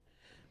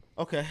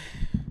Okay.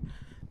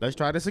 Let's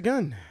try this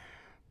again.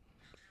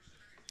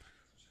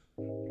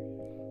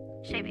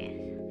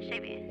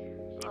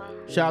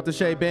 Shout out to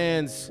Shay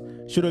Bands,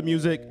 Shooter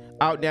Music,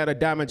 out now to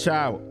Diamond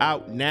Child,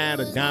 out now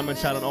to Diamond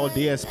Child on all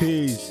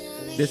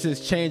DSPs. This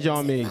is Change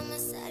on Me.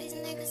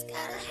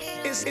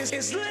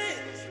 It's lit.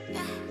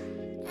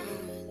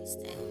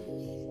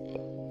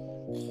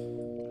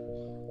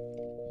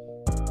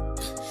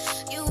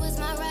 You was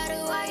my rider,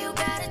 why you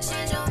gotta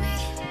change on me?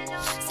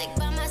 Sick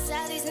by my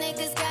side, these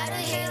niggas gotta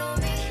hate on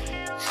me. I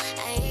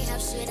ain't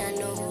have shit, I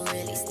know who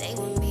really stay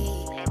with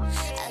me. I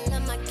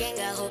love my gang,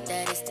 I hope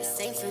that it's the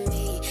same for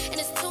me. And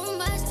it's too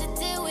much to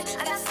deal with,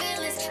 I got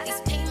feelings. These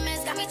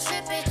payments got me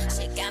tripping,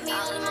 shit got me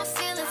all in my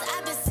feelings.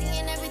 I've been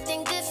seeing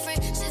everything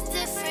different, shit's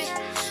different.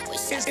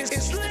 Wish I could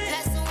change the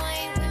past so I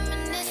ain't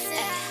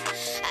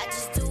reminiscing. I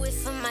just do it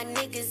for my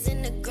niggas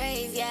in the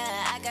grave,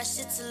 yeah. I got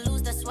shit to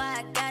lose, that's why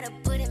I gotta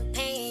put in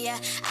pain, yeah.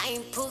 I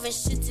ain't proving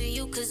shit to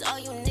you, cause all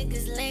you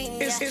niggas lame,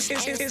 yeah. It's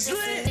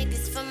Different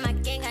niggas from my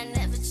gang, I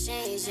never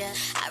changed, yeah.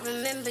 I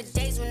remember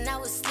days when I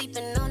was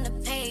sleeping on the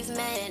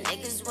pavement.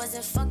 Niggas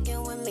wasn't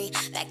fucking with me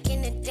back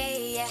in the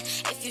day, yeah.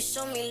 If you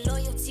show me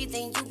loyalty,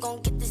 then you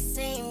gon' get the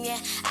same, yeah.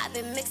 I've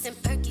been mixing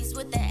perkies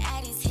with the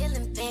addies,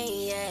 healing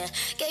pain, yeah.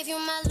 Gave you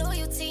my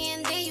loyalty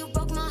and then you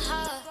broke my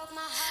heart.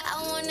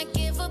 I wanna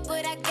give up,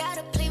 but I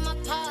gotta play my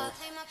part.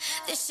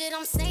 This shit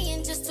I'm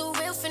saying just too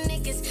real for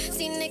niggas.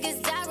 See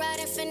niggas die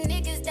riding for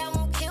niggas that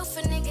won't kill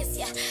for niggas,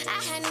 yeah. I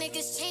had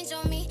niggas change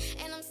on me,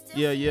 and I'm still.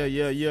 Yeah.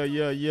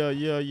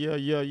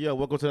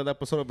 Welcome to another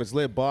episode of It's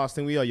Lit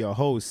Boston. We are your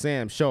host,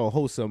 Sam Show,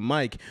 host of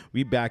Mike.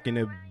 We back in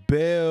the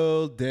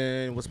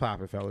building. What's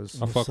poppin',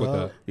 fellas? I fuck with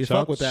that. You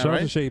fuck with that, Shout out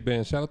right? to Shea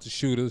Band. Shout out to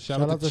Shooters.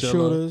 Shout out to Chilla.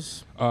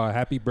 Shooters.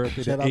 Happy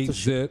birthday Shout to out 8 to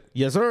Zip.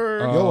 Yes, sir.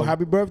 Yo,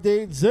 happy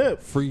birthday,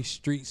 Zip. Free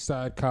Street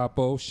Side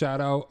Capo. Shout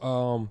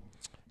out.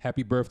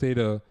 Happy birthday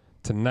to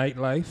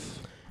Nightlife.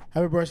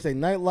 Happy birthday,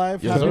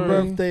 Nightlife. Yes, happy sir.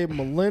 birthday,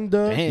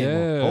 Melinda. Damn, Yeah.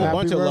 a whole Happy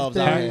bunch of loves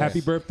out birthday. here.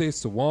 Happy birthday,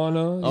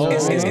 Sawana. Oh.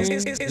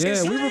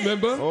 Yeah, we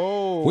remember.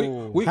 Oh.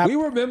 We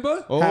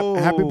remember. Oh.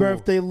 Happy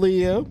birthday,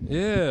 Leah.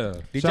 Yeah.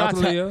 Did Shout out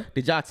to y'all, Leah.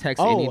 did y'all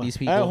text any of these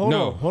people? Hey, hold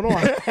No. on, hold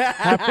on.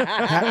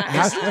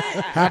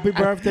 Happy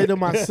birthday to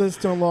my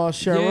sister-in-law,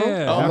 Cheryl.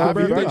 Yeah. I Happy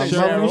love you. birthday,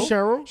 I love you,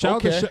 Cheryl. Shout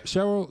Okay. out to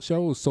Cheryl.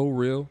 Cheryl was so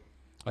real.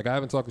 Like, I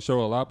haven't talked to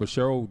Cheryl a lot, but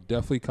Cheryl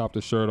definitely copped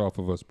a shirt off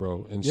of us,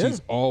 bro. And Yeah.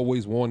 she's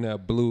always worn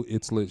that blue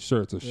It's Lit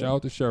shirt. So shout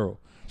out to Cheryl.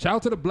 Shout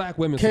out to the black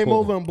women. Came supporting.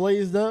 over and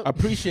blazed up.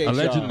 Appreciate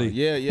Allegedly.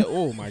 y'all. Yeah.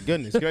 Oh, my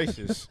goodness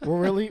gracious. We're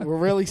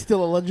really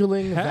still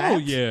allegedly Hell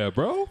that. yeah,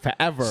 bro.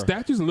 Forever.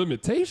 Statutes of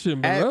limitation,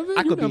 beloved.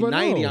 I You could be never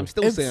 90. know. I'm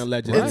still saying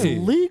legend. It's Right.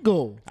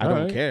 legal. I don't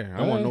Alright. care. I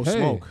don't want no Hey,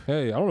 smoke.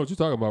 Hey, I don't know what you're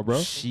talking about, bro.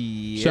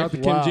 Shit. Shout out to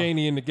Kim Wow.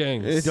 Janey and the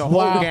gang. It's a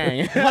Wow. whole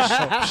gang. Shout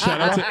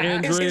out to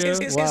Andrea.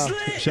 Wow.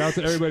 Shout out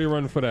to everybody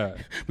running for that.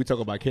 We talk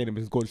about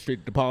cannabis going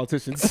straight to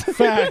politicians.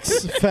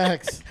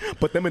 Facts.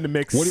 Put them in the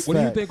mix. What do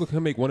you Facts. think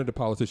can make one of the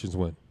politicians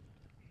win?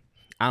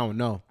 I don't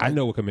know. I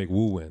know what can make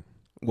Wu win.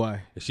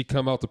 Why? If she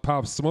come out to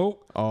Pop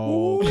Smoke,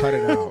 Oh, cut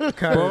it out.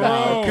 Cut it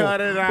out.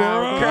 Cut it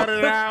out. Cut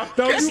it out.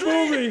 don't you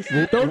boo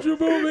me. Don't you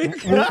boo me.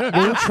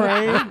 Wu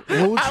Train.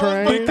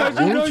 Because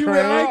you know you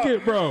would like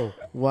it, bro.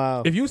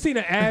 Wow. If you seen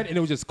an ad and it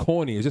was just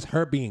corny, it's just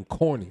her being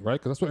corny, right?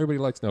 Because that's what everybody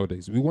likes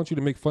nowadays. We want you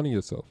to make fun of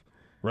yourself,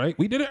 right?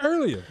 We did it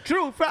earlier.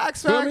 True.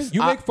 Facts. Feel me? Facts.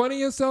 You make fun of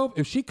yourself.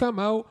 If she come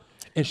out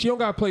and she don't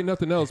gotta play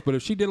nothing else, but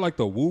if she did like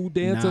the woo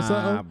dance or Nah,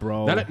 something,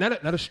 bro.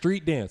 not a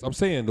street dance. I'm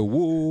saying the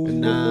woo.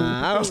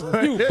 Nah, I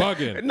don't- You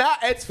bugging. Nah,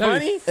 it's That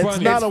funny. is funny. It's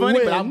not a funny,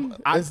 win. but I'm-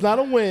 It's not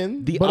a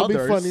win, The but others,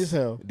 it'll be funny as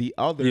hell. The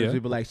others Yeah.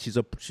 would be like,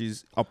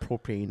 she's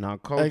appropriating our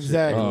culture.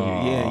 Exactly.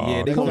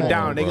 Yeah. They Come going on,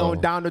 down. They bro.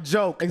 going down the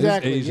joke.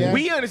 Exactly. Asian. Yeah.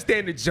 We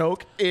understand the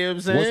joke. You know what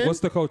I'm saying? What's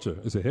the culture?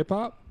 Is it hip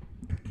hop?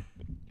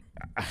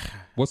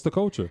 What's the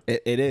culture?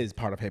 It is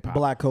part of hip hop.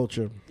 Black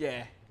culture.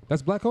 Yeah.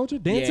 That's black culture?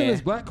 Dancing Yeah.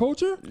 is black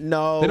culture?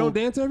 No. They don't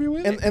dance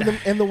everywhere?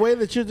 And the way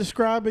that you're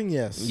describing,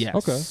 yes. Yes.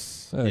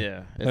 Okay. Hey.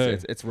 Yeah. Hey.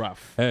 It's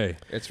rough. Hey.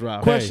 It's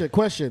rough.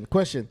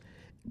 Question.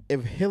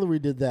 If Hillary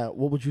did that,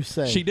 what would you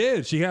say? She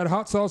did. She had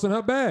hot sauce in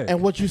her bag.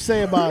 And what you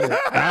say about it?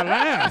 I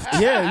laughed.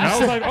 Yeah, you I was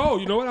said- like, oh,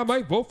 you know what? I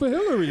might vote for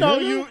Hillary. No,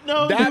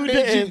 nigga. That you made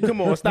didn't. you- come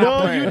on, stop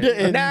no, playing. you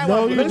didn't. Now no,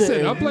 I'm- you Listen,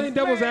 didn't. I'm playing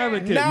devil's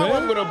advocate, Now man.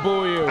 I'm gonna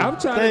boo you. I'm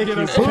trying Thank to get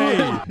you. us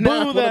paid.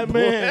 Boo that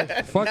man.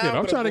 Fuck it. Now I'm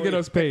I'm trying to gonna get boo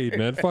us paid,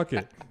 man. Fuck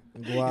it.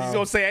 He's Wow.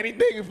 gonna say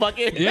anything. Fuck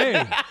it.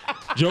 Yeah.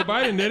 Joe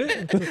Biden did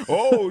it.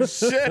 Oh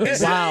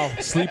shit. Wow.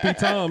 Sleepy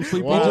Tom,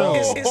 Sleepy Wow.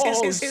 Joe.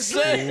 Oh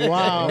shit.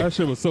 Wow. That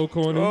shit was so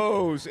corny.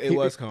 Oh, it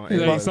was calm.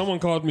 He's like, someone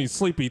called me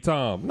Sleepy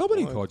Tom.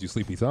 Nobody called you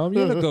Sleepy Tom.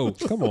 You're the GOAT.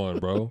 Come on,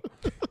 bro.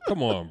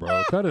 Come on,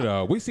 bro. Cut it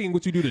out. We seen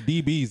what you do to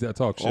DBs that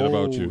talk shit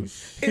about you.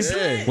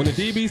 When the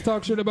DBs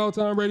talk shit about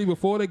Tom Brady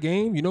before the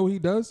game, you know what he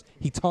does?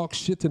 He talks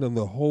shit to them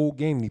the whole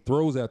game. He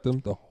throws at them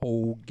the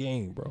whole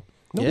game, bro.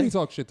 Nobody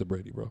talks shit to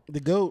Brady, bro.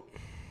 The GOAT.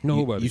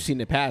 Nobody. You seen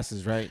the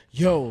passes, right?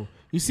 Yo,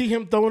 you see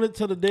him throwing it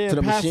to the damn To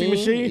the passing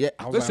machine? Yeah,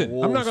 I was Listen,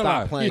 like, I'm not gonna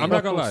stop lie. Playing. I'm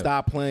not gonna lie.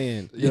 Stop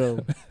playing. Yo,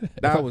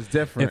 That was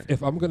different.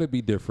 if I'm gonna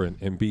be different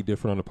and be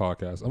different on the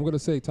podcast, I'm gonna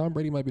say Tom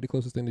Brady might be the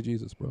closest thing to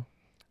Jesus, bro.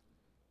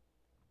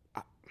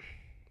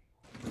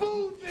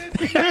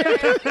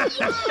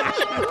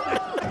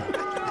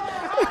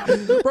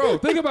 Bro,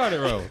 think about it,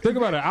 bro. Think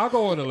about it. I'll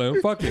go on a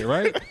limb. Fuck it,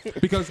 right?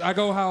 Because I'm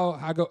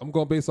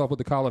going based off what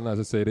the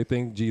colonizers say. They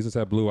think Jesus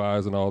had blue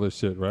eyes and all this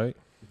shit, right?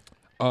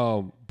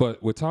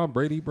 But with Tom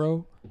Brady,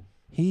 bro,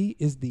 he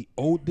is the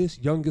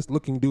oldest, youngest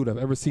looking dude I've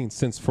ever seen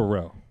since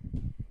Pharrell.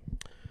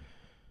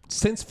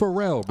 Since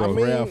Pharrell, bro. I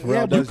mean,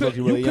 Pharrell does look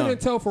really you young.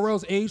 couldn't tell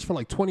Pharrell's age for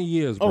like 20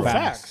 years, bro. Oh,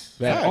 facts.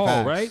 Facts. All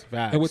Facts. right.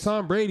 Facts. And with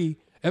Tom Brady,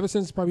 ever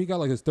since probably he got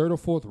like his third or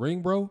fourth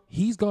ring, bro,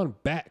 he's gone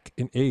back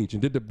in age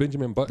and did the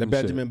Benjamin Button The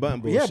Benjamin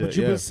Button Yeah, bullshit. but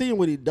you've been seeing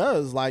what he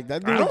does. Like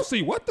that dude. I don't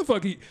see what the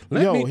fuck he.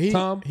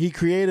 He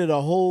created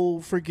a whole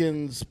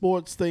freaking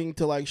sports thing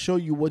to like show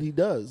you what he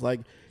does.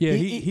 Like Yeah,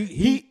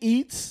 he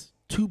eats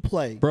to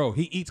play. Bro,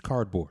 he eats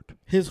cardboard.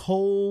 His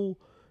whole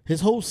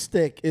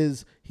stick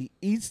is he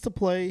eats to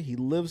play, he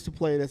lives to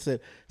play. That's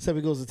it. Except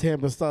he goes to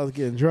Tampa and starts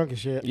getting drunk and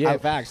shit. Yeah,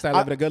 facts. Start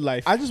living a good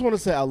life. I just want to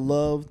say I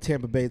love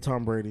Tampa Bay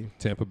Tom Brady.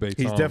 Tampa Bay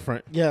Tom. He's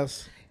different.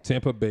 Yes.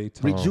 Tampa Bay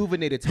Tom.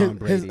 Rejuvenated Tom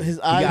Brady. his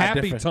He eyes- got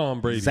Happy different.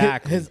 Tom Brady.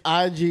 Exactly. His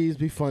IGs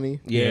be funny.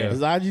 Yeah. His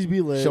IGs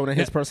be lit. Showing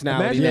his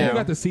personality Imagine if now. you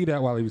got to see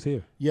that while he was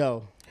here.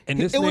 Yo. And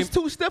this It may, was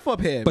too stiff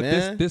up here, but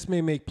man. this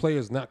may make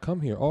players not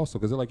come here also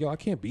because they're like, yo, I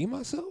can't be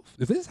myself.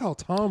 If this is how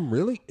Tom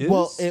really is,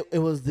 Well, it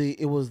was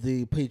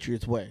the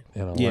Patriots way.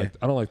 and Yeah.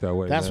 I don't like that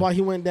way. That's man. why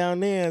he went down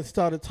there and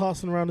started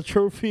tossing around the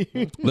trophy.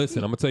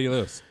 Listen, I'm gonna tell you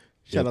this.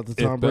 Shout If- out to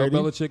Tom if Bill Brady.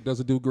 Belichick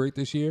doesn't do great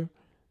this year,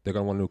 they're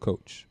gonna want a new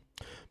coach.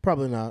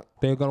 Probably not.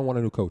 They're gonna want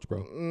a new coach,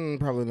 bro.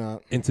 Probably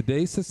not. In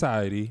today's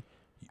society,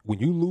 when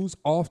you lose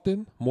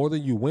often, more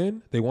than you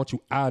win, they want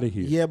you out of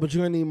here. Yeah, but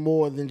you're gonna need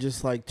more than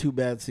just like 2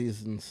 bad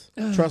seasons.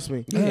 Trust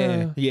me.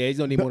 yeah, he's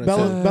gonna need more than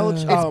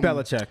Belichick.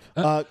 It's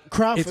Belichick.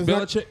 Kraft It's is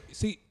not- Belichick.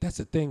 See, that's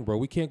the thing, bro.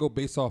 We can't go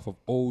based off of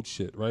old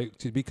shit, right?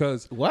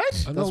 Because What?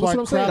 I know, That's listen why what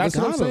I'm saying. Kraft That's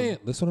what I'm got him. saying.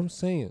 That's what I'm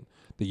saying.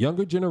 The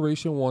younger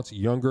generation wants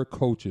younger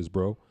coaches,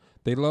 bro.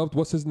 They loved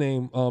what's his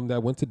name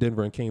that went to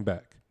Denver and came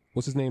back.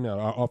 What's his name now?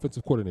 Our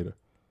offensive coordinator.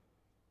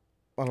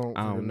 I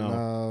don't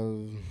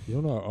know. You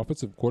don't know our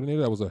offensive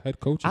coordinator that was a head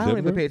coach in I don't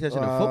Denver? even pay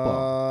attention to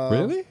football.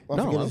 Really? I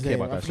No, I forget don't his care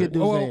name. about I that forget shit.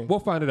 dude's Oh, well, name. we'll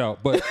find it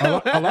out. But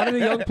a lot of the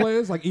young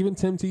players, like even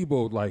Tim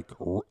Tebow,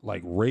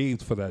 like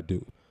raved for that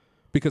dude.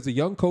 Because the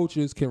young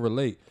coaches can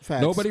relate.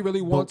 Facts. Nobody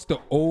really wants the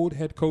old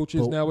head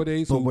coaches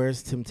nowadays. But who-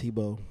 where's Tim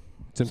Tebow?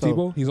 Tim so-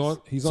 Tebow? He's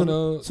on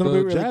the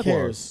nobody really Jaguars.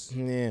 cares.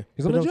 Yeah,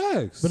 He's on But the no-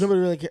 Jags. But nobody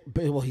really cares.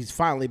 Well, he's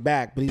finally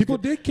back. But People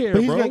did care, but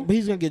he's bro. But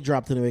he's gonna get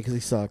dropped anyway because he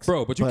sucks,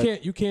 Bro, but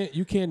you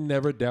can't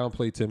never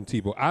downplay Tim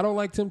Tebow. I don't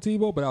like Tim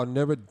Tebow, but I'll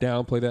never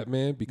downplay that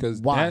man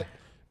because Why?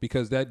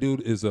 that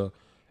dude is a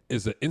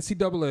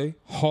NCAA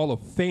Hall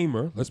of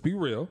Famer. Let's be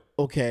real.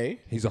 Okay,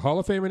 He's a Hall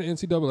of Famer in the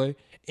NCAA,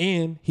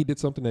 and he did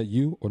something that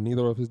you or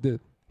neither of us did.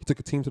 He took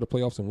a team to the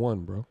playoffs and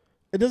won, bro.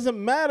 it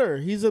doesn't matter.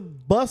 He's a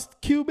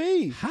bust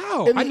QB.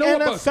 How? In the I know a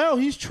bust. NFL,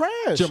 he's trash.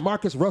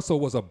 Jamarcus Russell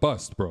was a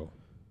bust, bro.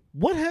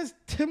 What has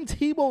Tim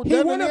Tebow He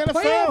done won in a the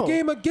playoff NFL?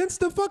 game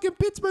against the fucking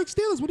Pittsburgh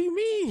Steelers. What do you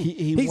mean?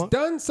 He's He's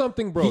done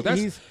something, bro.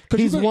 He's 'cause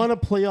you could- won a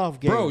playoff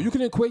game, Bro, you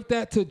can equate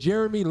that to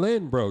Jeremy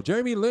Lin, bro.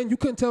 Jeremy Lin, you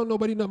couldn't tell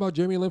nobody nothing about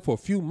Jeremy Lin for a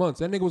few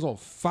months. That nigga was on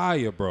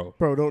fire, bro.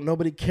 Bro, don't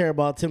nobody care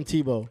about Tim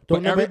Tebow. But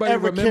Don't nobody everybody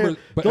ever remembers-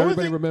 care. but The only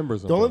everybody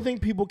remembers him, The only bro. thing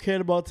people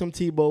cared about Tim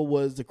Tebow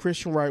was the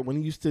Christian Wright when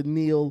he used to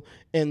kneel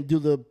and do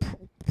the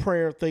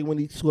prayer thing when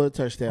he scored a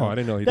touchdown. Oh, I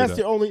didn't know he did That's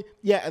that. the only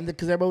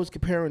because everybody was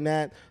comparing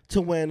that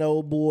to when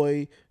old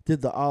boy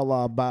did the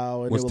Allah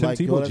bow and Was they were Tim like,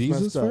 Tebow yo, that's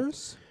Jesus messed up.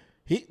 first?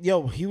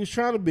 He was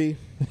trying to be.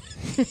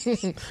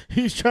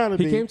 he was trying to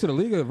He be. came to the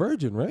League of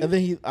Virgin, right? and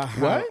then he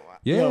What?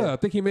 Yeah, yo, I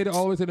think he made it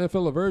all the way to the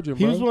NFL of Virgin,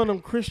 he bro. was one of them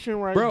Christian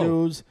Wright Bro,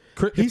 dudes.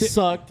 if He they-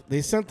 sucked.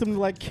 They sent him to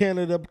like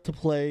Canada to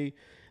play.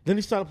 Then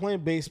he started playing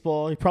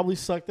baseball. He probably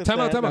sucked at Time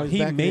that. out. Now he's He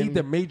back made in.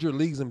 the major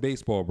leagues in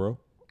baseball, bro.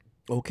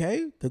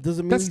 Okay, that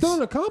doesn't mean That's he's still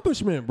an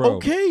accomplishment, bro.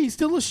 okay. He's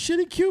still a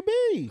shitty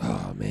QB.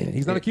 Oh, man.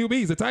 He's not a QB.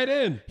 He's a tight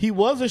end. He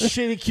was a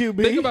shitty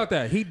QB. Think about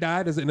that. He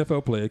died as an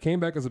NFL player, came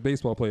back as a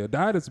baseball player,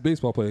 died as a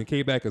baseball player, and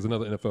came back as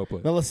another NFL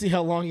player. Now let's see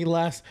how long he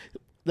lasts.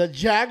 The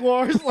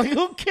Jaguars, like,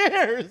 who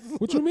cares?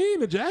 What you mean?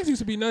 The Jags used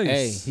to be nice.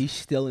 Hey, he's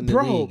still in the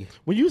Bro, league.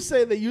 when you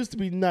say they used to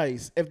be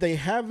nice, if they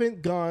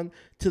haven't gone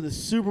to the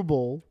Super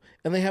Bowl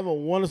and they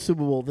haven't won a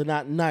Super Bowl, they're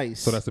not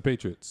nice. So that's the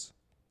Patriots.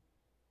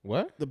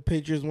 What? the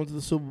Patriots went to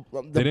the Super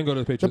Bowl. They didn't go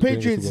to the The Patriots. during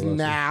Patriots Super Bowl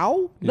last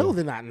now? No, Yeah.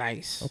 they're not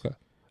nice. year. Okay.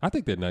 I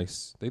think they're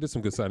nice. They did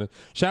some good signings.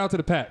 Shout out to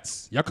the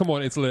Pats. Y'all come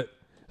on. It's lit.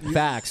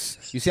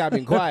 Facts. You see, I've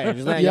been quiet.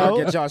 Just letting Yo. y'all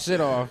get y'all shit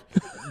off.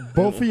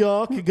 Both of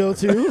y'all could go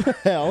to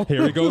hell.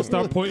 Here we go.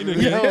 Stop pointing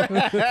again.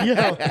 Yo,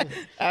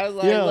 I was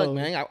like, Yo. look,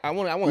 man, I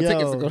want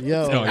tickets to go.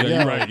 yo, Oh, yeah, yo.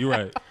 you're right. You're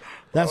right.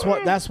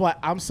 That's why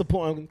I'm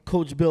supporting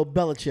Coach Bill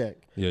Belichick.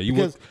 Yeah, you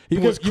because would- he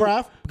because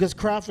would-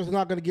 Kraft is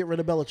not going to get rid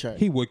of Belichick.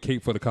 He would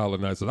cape for the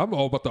colonizers. I'm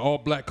all about the all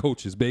black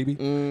coaches, baby.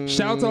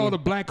 Shout out to all the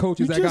black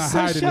coaches you that got just said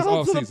hired in shout this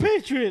out to the offseason.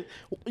 Patriots.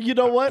 You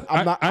know what?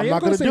 I'm not I am going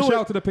gonna to say do shout it.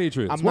 out to the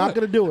Patriots. I'm not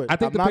gonna do it. I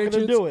think I'm not gonna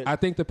Patriots, do it. I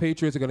think the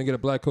Patriots are going to get a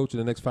black coach in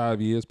the next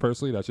 5 years.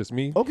 Personally, that's just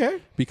me. Okay.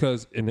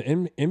 Because in the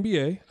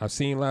NBA, I've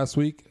seen last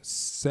week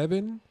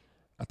 7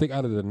 I think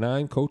out of the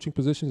 9 coaching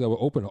positions that were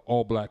open, are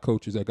all black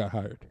coaches that got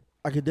hired.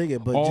 I could dig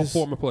it, but All just,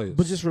 former players.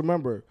 But just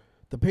remember,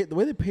 the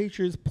way the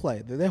Patriots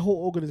play, their whole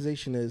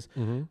organization is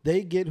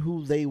they get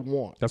who they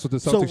want. That's what the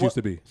Celtics used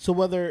to be. So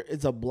whether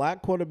it's a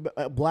black quarterback,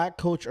 a black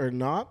coach or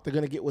not, they're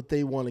gonna get what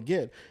they want to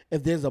get.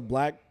 If there's a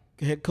black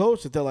head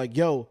coach, if they're like,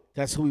 "Yo,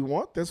 that's who we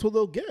want," that's who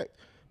they'll get.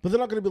 But they're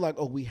not gonna be like,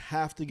 "Oh, we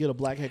have to get a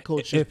black head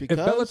coach just If because."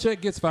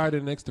 Belichick gets fired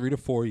in the next 3 to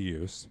 4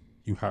 years,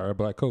 you hire a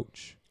black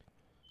coach.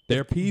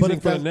 They're But peasing if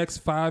for the that's- next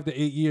 5 to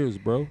 8 years,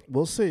 bro.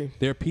 We'll see.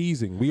 They're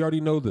peasing. We already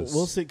know this.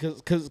 We'll see,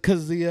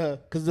 because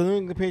the New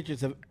England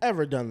Patriots have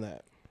ever done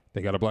that.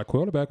 They got a black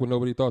quarterback when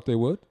nobody thought they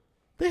would.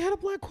 They had a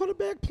black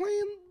quarterback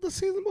playing the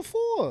season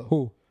before.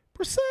 Who?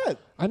 Brissett.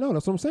 I know.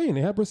 That's what I'm saying.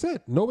 They had Brissett.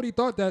 Nobody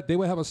thought that they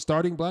would have a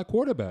starting black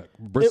quarterback.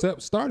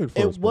 Brissett started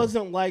first. It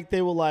wasn't like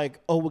they were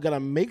like, "Oh, we gotta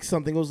make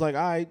something." It was like,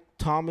 "All right,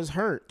 Tom is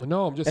hurt."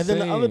 No, I'm just and saying.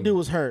 then the other dude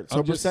was hurt, so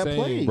I'm just Brissett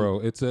saying, played. bro.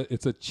 It's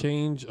a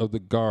change of the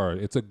guard.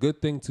 It's a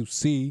good thing to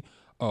see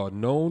a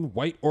known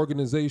white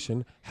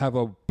organization have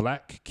a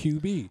black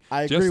QB.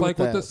 I agree just with like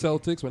with the that.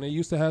 Celtics when they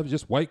used to have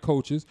just white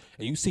coaches,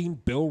 and you seen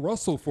Bill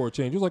Russell for a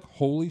change. It was like,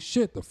 holy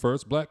shit, the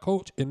first black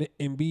coach in the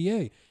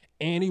NBA,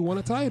 and he won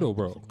a title,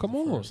 bro. Come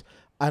on,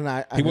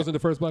 And he wasn't the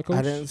first black coach.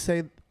 I didn't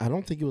say. I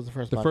don't think he was the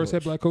first. The black first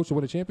coach. head black coach to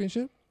win a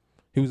championship.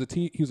 He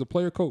was a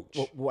player coach.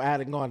 We're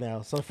adding on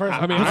now. So the first.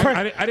 I mean, the first-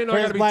 I didn't know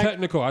I first got to be black-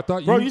 technical. I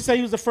thought Bro, you say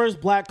he was the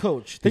first black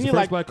coach. Then He's you're the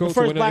like first black the coach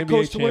first to win black an NBA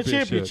coach to win a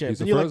championship. He's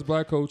the Then you're first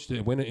black coach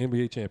to win an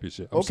NBA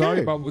championship. I'm Okay.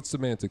 sorry about with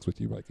semantics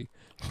with you, Mikey.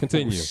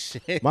 Continue.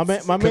 like,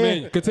 my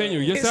man. Continue.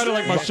 You sounded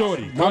like my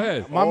shorty. Go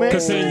ahead. My man.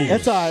 Continue.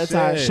 It's all right. It's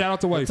all right. Shout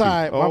out to wifey. It's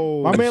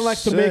all right. My man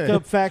likes to make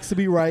up facts to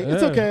be right.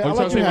 It's okay. I'm I'll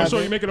trying let to you say my have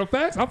shorty it. making up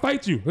facts. I'll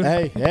fight you.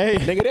 Hey,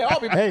 Nigga, they all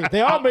be. hey,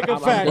 they all make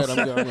up facts. I'm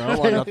good. I don't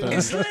want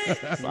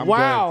nothing.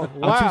 Wow, I'm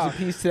wow. choosing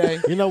peace today.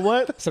 You know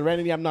what?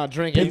 Serenity, I'm not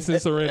drinking. Peace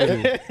and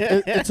serenity.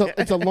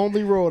 It's a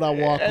lonely road I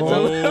walk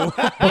on,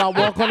 but I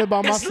walk on it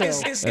by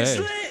myself. Hey.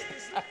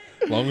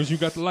 As long as you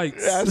got the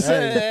lights. That's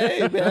it.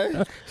 Hey,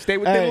 man. Stay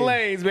within Hey. the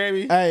lanes,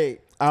 baby. Hey,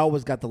 I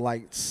always got the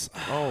lights.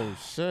 Oh,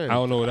 shit. I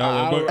don't know what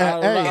that one,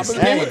 but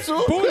Hey,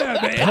 boo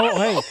that man.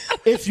 Oh,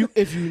 hey,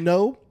 if you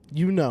know,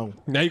 you know.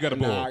 Now you got to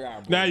boo. I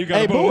gotta boo. Now you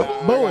Hey, got to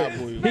boo boo. it,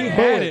 boo it, He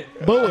had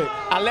it. boo it,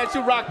 I let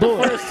you rock the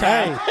boo it. first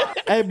time.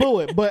 Hey,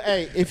 boo it. But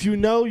hey, if you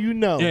know, you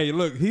know. Yeah,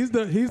 look, he's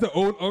the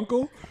old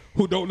uncle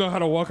who don't know how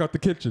to walk out the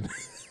kitchen.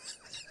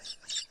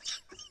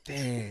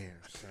 Damn,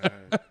 son.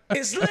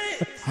 It's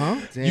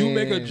lit. You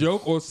make a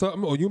joke or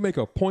something, or you make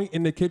a point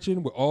in the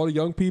kitchen with all the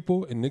young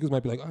people, and niggas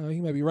might be like, "Oh, he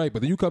might be right,"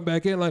 but then you come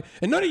back in like,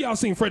 and none of y'all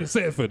seen Freddie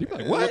Sanford. You be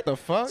like, "What? What the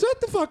fuck? Shut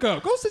the fuck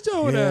up. Go sit your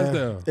old ass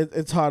down."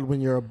 It's hard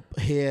when you're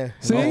here.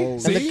 See?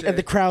 And, See? and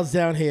the crowd's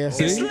down here.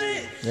 See?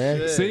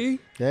 Yeah. See?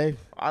 Hey,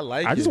 I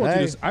like I just it. want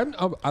Hey. you to. I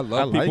love I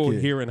like people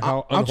it. hearing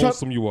how I'm try-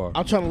 unwholesome you are.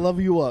 I'm trying to love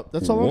you up.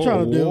 That's all I'm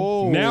trying to do.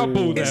 Whoa. Now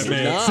boo that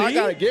man. Nah, See? I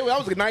gotta give it. That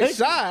was a nice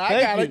shot. I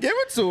thank gotta you. give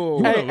it to him.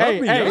 You wanna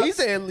love me, huh? He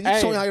said he's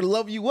Hey. showing how to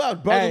love you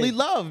up. Brotherly Hey.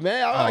 love,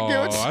 man. I gotta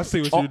give it to Oh, I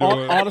see what All, you're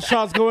doing. all the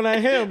shots going at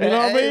him. You know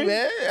what I mean?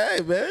 Man,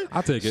 hey, man.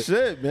 I'll take it.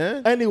 Shit,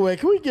 man. Anyway,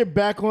 can we get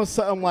back on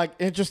something like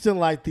interesting,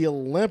 like the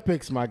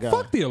Olympics, my guy?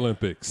 Fuck the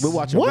Olympics. We're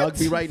watching What?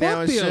 rugby right Fuck now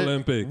and the shit.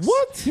 Olympics.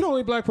 What? You the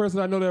only black person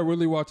I know that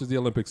really watches the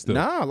Olympics still.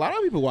 Nah, a lot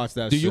of people watch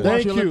that Do shit. you watch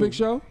Thank the you. Olympic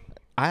show?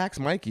 I asked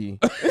Mikey.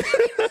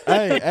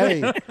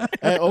 hey,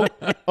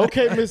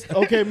 okay,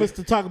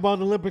 Mr. Talk about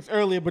the Olympics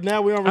earlier, but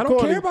now we're on I don't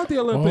recording. care about the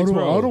Olympics,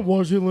 bro. I don't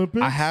watch the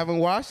Olympics. I haven't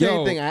watched Yo,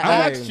 anything. I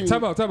asked you.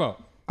 Time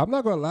out. I'm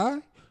not gonna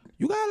lie.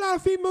 You got a lot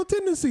of female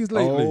tendencies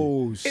lately.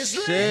 Oh, You've been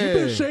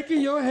shit.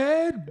 shaking your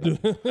head.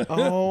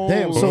 Oh,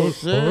 Damn, so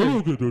shit.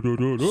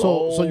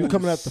 so you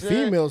coming at the shit.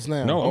 females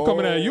now? No, I'm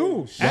coming at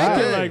you.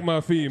 Acting like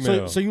my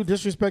female. So you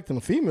disrespecting the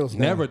females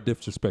now? Never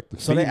disrespect the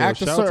So they female.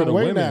 act a Shout out to certain the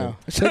way women. now.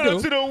 Shout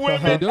out to the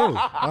women. They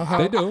do.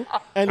 They do.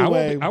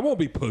 Anyway. I won't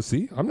be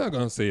pussy. I'm not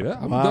gonna say that.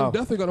 I'm Wow.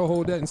 definitely gonna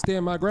hold that and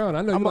stand my ground.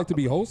 I know you like to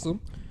be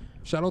wholesome.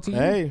 Shout out to you.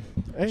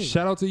 Hey,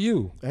 Shout out to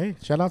you. hey!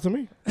 Shout out to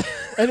me.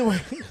 Anyway,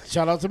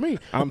 shout out to me.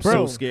 I'm Bro,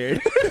 so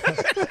scared.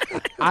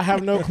 I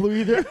have no clue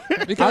either.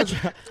 Because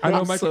I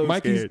know I'm so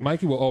scared.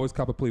 Mikey will always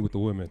cop a plea with the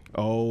women.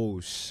 Oh,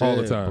 shit. All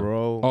the time.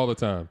 bro. All the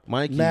time.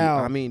 Mikey, Now-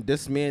 I mean,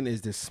 this man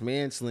is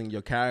dismantling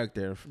your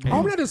character.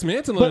 I'm not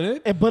dismantling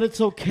it. But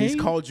it's okay. He's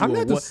called you I'm a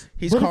not wo- dis-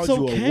 He's but called it's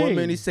you okay. a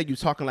woman. He said you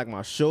talking like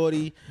my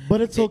shorty.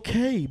 But it's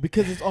okay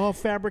because it's all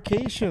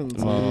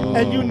fabrications,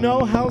 and you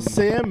know how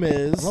Sam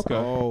is. Okay.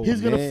 Oh,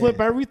 He's gonna man.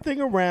 flip everything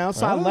around.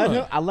 So I let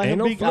him. I let Ain't him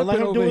no be. I let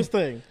flipping him do over his here.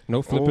 thing.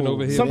 No flipping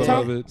over here,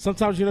 Sometimes, beloved.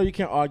 sometimes you know you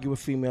can't argue with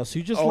females, so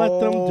you just let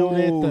them do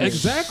their thing.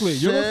 Exactly.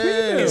 You're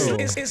a female.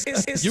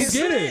 You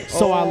get it.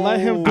 So I let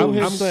him do I'm,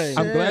 his I'm- thing.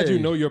 I'm glad you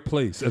know your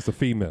place as a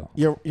female.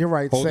 You're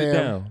right, Hold it Sam.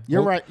 down.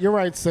 You're Hold- right. You're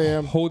right,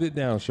 Sam. Hold it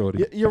down,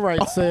 shorty. You're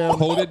right, Sam.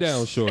 Hold it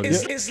down, shorty.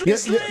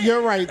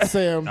 You're right,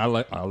 Sam. I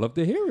love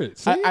to hear it.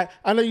 See?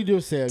 I know you do,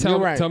 Sam. tell,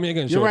 You're right. tell me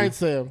again, You're shorty. right,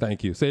 Sam.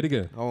 Thank you. Say it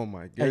again. Oh,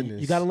 my Hey,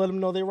 goodness. you gotta let them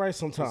know they're right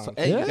sometimes.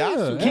 Hey, you got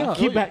to.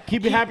 Yeah.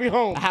 Keep it happy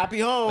home. Happy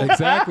home.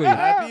 Exactly.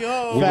 Happy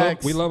home.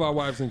 Facts. We love our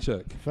wives in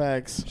check.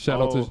 Facts.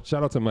 Shout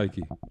out to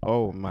Mikey.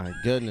 Oh, my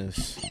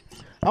goodness.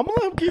 I'm gonna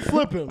let him keep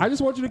flipping. I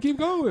just want you to keep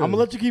going. I'm gonna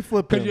let you keep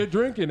flipping. Because you're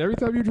drinking. Every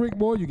time you drink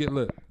more, you get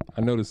lit. I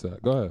noticed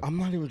that. Go ahead. I'm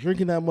not even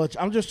drinking that much.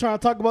 I'm just trying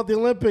to talk about the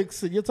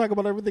Olympics, and you're talking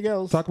about everything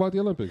else. Talk about the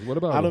Olympics. What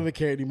about I don't them? even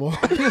care anymore.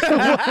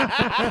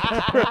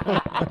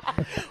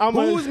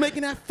 Who was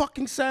making that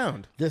fucking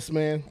sound? This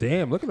man.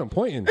 Damn, look at him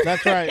pointing.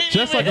 That's right.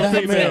 Just like a That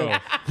female.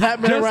 man.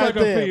 That man Just right like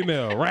there. a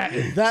female.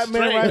 Ratting. That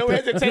man Straight, right no there.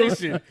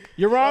 hesitation.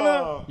 Your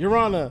Honor, Your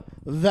Honor,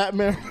 that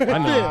man right I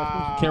know.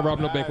 there. Can't rob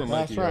no bank with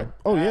That's Mikey. right. Yo.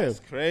 Oh yeah, That's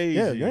crazy.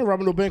 yeah. You ain't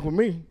robbing no bank with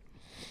me,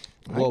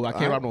 Whoa, I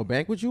can't rob no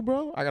bank with you,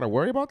 bro. I gotta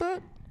worry about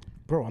that.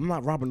 bro. I'm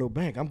not robbing no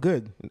bank. I'm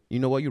good. You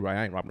know what? You're right.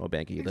 I ain't robbing no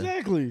bank either.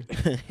 Exactly.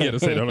 He had to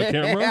say that on the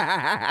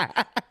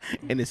camera.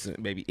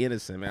 Innocent, baby,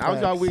 innocent, man. How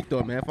was y'all week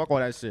though, man? Fuck all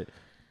that shit.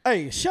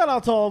 Hey, shout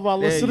out to all of our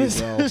There you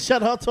listeners. go.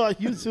 Shout out to our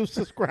YouTube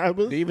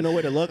subscribers. Do you even know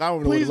where to look? I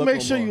don't know where Please to look make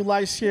no sure more. you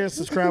like, share,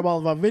 subscribe all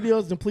of our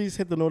videos, and please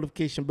hit the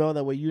notification bell.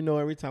 That way you know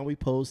every time we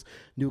post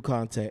new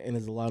content, and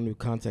there's a lot of new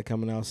content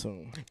coming out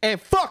soon.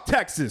 And fuck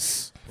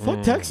Texas.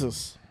 Fuck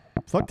Texas.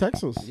 Fuck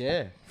Texas.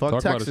 Yeah, fuck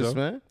Talk about it, Texas, Joe.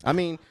 man. I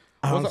mean,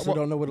 I was honestly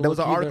don't know where to there was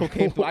look an article either.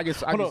 came through. I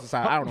just Hold on.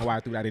 decided. I don't know why I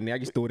threw that in there. I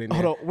just threw it in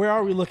there. Hold on, where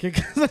are we looking?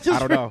 'Cause I I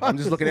don't know. I'm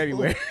just looking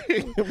everywhere.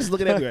 I'm just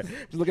looking everywhere.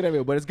 Just looking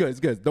everywhere. But it's good. It's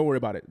good. Don't worry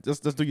about it.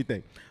 Just do your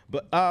thing.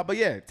 But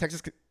yeah,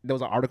 Texas. There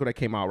was an article that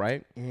came out,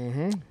 right?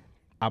 Mm-hmm.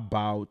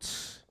 About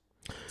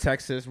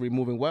Texas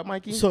removing what,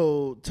 Mikey?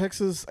 So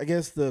Texas, I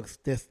guess the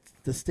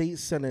state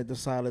senate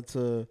decided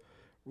to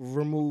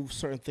remove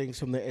certain things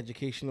from the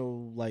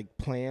educational like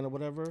plan or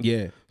whatever.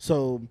 yeah.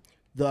 So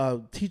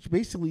the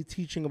basically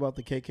teaching about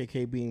the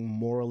KKK being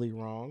morally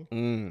wrong.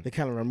 They're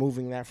kind of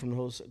removing that from the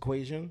whole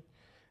equation,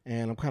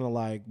 and I'm kind of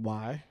like,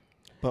 why?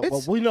 But well,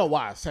 It's- we know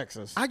why. It's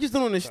Texas. I just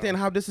don't understand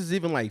how this is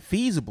even like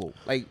feasible.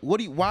 Like,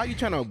 why are you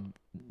trying to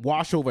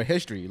wash over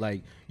history?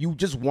 Like, you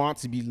just want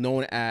to be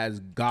known as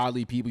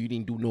godly people. You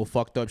didn't do no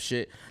fucked up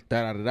shit.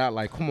 Da da da da.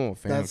 Like, come on,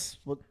 fam. That's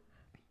what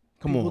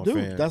Come people on, do.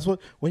 fam. That's what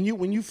when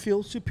you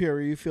feel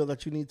superior, you feel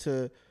that you need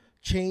to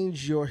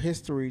change your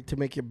history to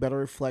make it better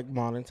reflect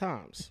modern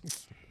times.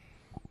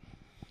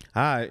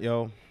 All right,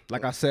 yo.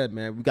 Like I said,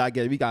 man, we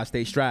gotta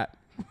stay strapped.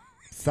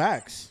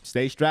 Facts.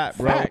 Stay strapped,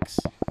 bro. Facts.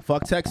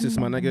 Fuck Texas,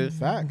 my nigga.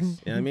 Facts. You know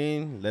what I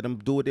mean? Let them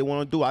do what they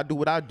want to do. I do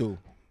what I do.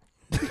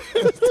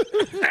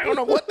 I don't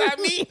know what that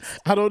means.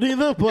 I don't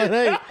either, but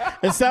hey,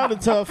 it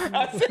sounded tough.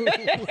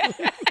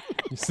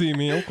 You see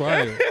me? I'm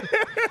quiet.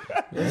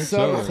 It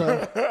sounded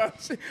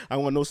tough. I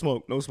want no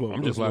smoke. No smoke.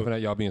 I'm just laughing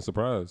at y'all being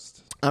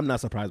surprised. I'm not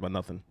surprised by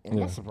nothing. I'm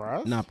not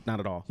surprised. Not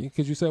at all.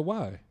 Because you said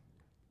why.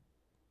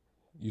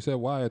 You said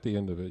why at the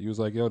end of it. You was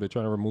like, yo, they're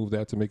trying to remove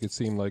that to make it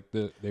seem like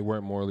they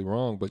weren't morally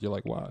wrong, but you're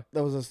like, why?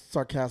 That was a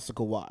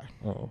sarcastical why.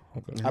 Oh,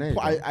 okay. There you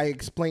go. I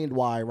explained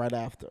why right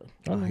after.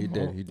 Oh, he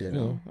did. He did.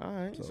 Yeah. All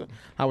right. So,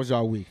 how was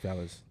y'all week,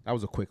 fellas? That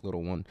was a quick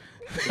little one.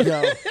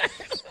 Yo,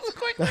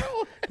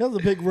 that was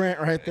a big rant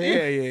right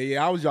there.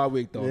 Yeah. How was y'all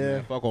week though, Yeah.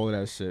 man? Fuck all of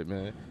that shit,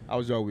 man. How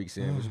was y'all week,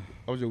 Sam?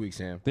 How was your week,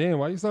 Sam? Damn,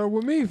 why you started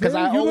with me? Because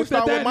fam? I You always looked at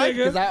start with that Mike. nigga.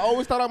 Because I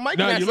always start on Mike.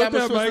 No, you looked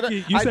at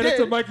Mikey. You said it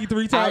to Mikey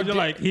 3 times. You're did.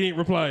 like, he ain't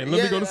replying.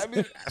 Let me go to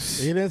sleep.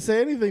 He didn't say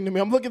anything to me.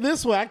 I'm looking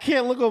this way. I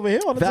can't look over here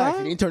all the Facts. He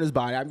time. didn't turn his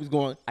body. I'm just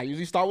going. I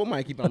usually start with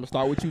Mikey, but I'm gonna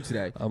start with you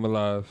today. I'm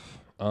alive.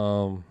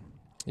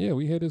 Yeah,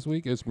 we here this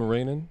week. It's been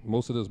raining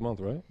most of this month,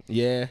 right?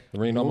 Yeah, It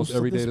rained Most almost of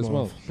every this day this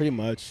month. month, pretty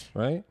much.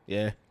 right?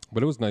 Yeah.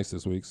 But it was nice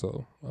this week,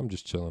 so I'm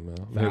just chilling, man.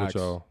 I'm here with Facts.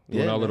 y'all.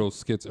 Doing Yeah, our man. little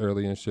skits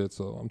early and shit,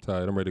 so I'm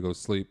tired. I'm ready to go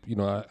sleep. You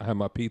know, I had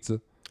my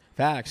pizza.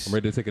 Facts. I'm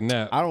ready to take a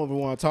nap. I don't even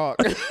want to talk.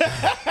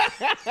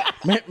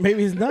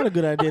 Maybe it's not a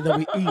good idea that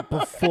we eat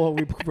before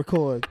we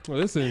record. Well,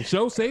 listen,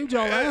 show saved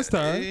y'all last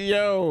time.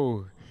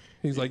 Yo,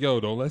 He's like, yo,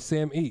 don't let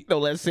Sam eat.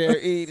 don't let Sarah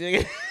eat.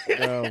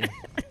 nigga.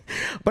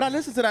 But I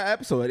listened to that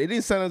episode. It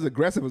didn't sound as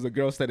aggressive as a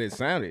girl said it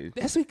sounded.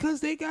 That's because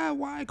they got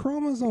Y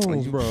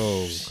chromosomes,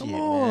 bro. Come man.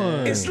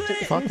 on.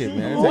 Fuck it,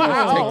 man.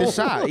 Wow. Take the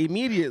shot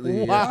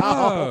immediately.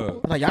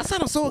 Wow. Like, y'all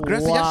sound so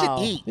aggressive. Wow. Y'all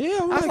should eat. Yeah,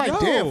 I'm I was like, yo,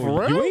 damn, for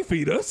real? you ain't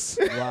feed us.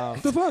 Wow.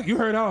 What the fuck? You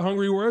heard how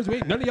hungry we were.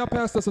 None of y'all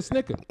passed us a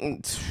Snicker.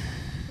 What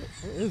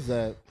is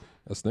that?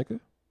 A Snicker?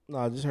 No,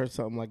 I just heard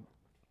something like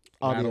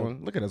I audio.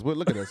 don't- Look at us.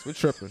 Look at us. We're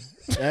tripping.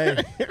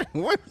 Hey,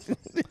 What?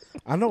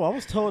 I know. I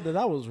was told that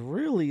I was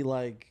really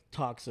like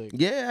toxic.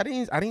 Yeah, I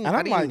didn't And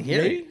I'm like,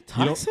 hear me? it.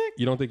 Toxic?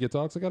 You don't think you're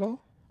toxic at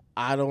all?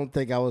 I don't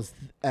think I was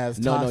as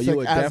No, toxic you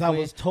were as I definitely.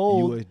 was told.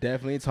 You were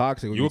definitely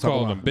toxic. when You were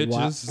talking calling them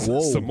about- bitches.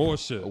 Whoa. Some more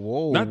shit.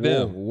 Whoa, Not whoa,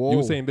 them. whoa. You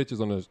were saying bitches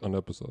on the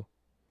episode.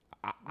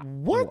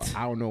 What?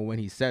 I don't know when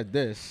he said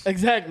this.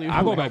 Exactly.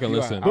 I'll go back and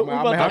listen. But we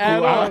about to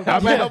add on.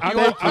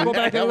 I'll go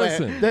back and I'll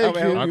listen. Thank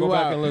you. I'll go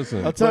back and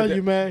listen. I'll tell But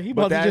you, man. He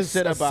but about to that just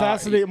shit about-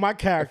 assassinate my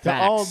character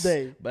Facts. all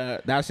day.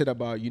 But that shit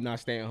about you not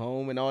staying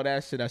home and all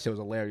that shit was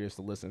hilarious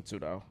to listen to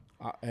though.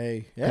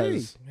 Hey,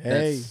 'Cause hey.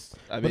 that's-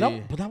 I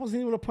mean, But that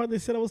wasn't even the part they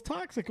said I was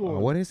toxic on.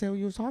 what did they say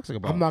you was toxic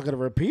about? I'm not gonna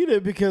repeat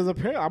it because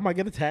apparently I might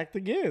get attacked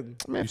again.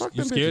 Man, fuck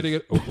You them scared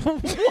bitches.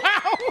 to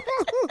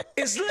get?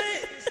 It's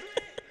lit.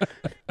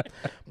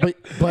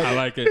 But I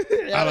like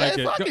it. I like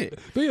man, fuck it. it.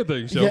 Do your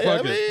thing, show. Yeah, Fuck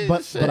I it. mean,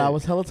 but shit. I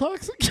was hella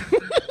toxic.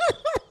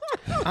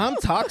 I'm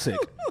toxic.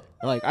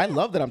 Like, I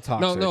love that I'm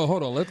toxic. No,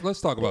 hold on.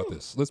 Let's talk about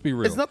this. Let's be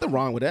real. There's nothing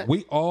wrong with that.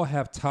 We all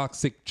have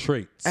toxic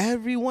traits.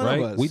 Every one right?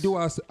 of us. We do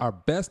our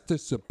best to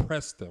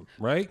suppress them,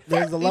 right?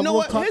 There's a You know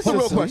level of what? Here's a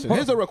real toxicity. question.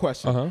 Here's a real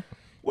question. Uh-huh.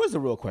 What's the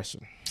real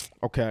question?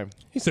 Okay.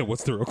 He said,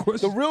 "What's the real The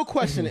question?" real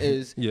question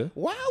is, Yeah.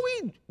 why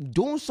are we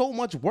doing so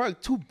much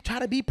work to try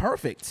to be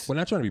perfect? We're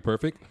not trying to be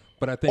perfect,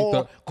 but I think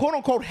Or quote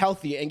unquote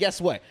healthy. And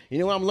guess what? You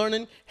know what I'm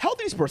learning?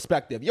 Healthy is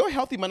perspective. Your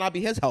healthy might not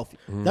be his healthy.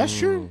 That's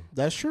true.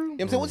 That's true. You know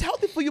what I'm saying? What's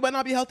healthy for you might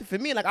not be healthy for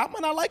me. Like, I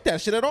might not like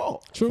that shit at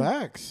all.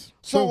 Facts.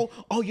 So,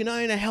 oh, you're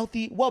not in a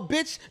healthy. Well,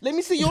 bitch, let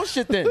me see your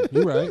shit then.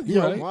 you're right.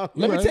 You're right. Let You're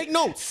Let me right. take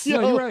notes.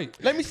 No, you're right.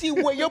 Let me see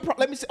where your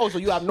let me see. Oh, so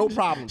you have no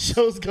problems.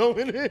 Show's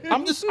going in.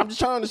 I'm just trying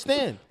to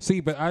understand.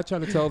 See, but I try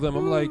to tell them,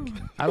 I'm like,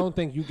 I don't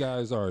think you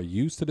guys are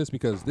used to this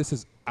because this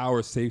is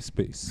our safe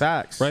space.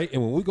 Facts. Right? And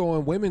when we go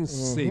in women's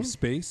safe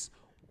space,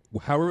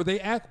 however they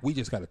act, we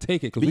just got to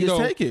take it because We we just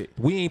know take it.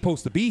 we ain't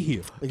supposed to be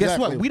here. Guess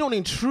what? Exactly. We don't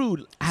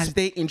intrude as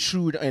they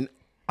intrude in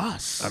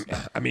us.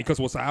 I mean, because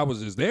what's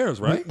ours is theirs,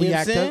 right? You know what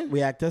I'm saying?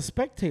 We act as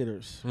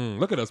spectators.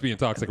 Look at us being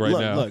toxic right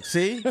now. Look,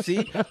 see?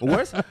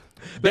 Worse. They're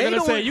They gonna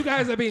don't- say you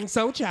guys are being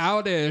so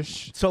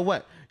childish. So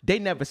what? They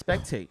never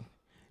spectate.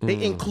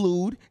 They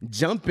include,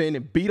 jump in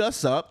and beat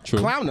us up, True.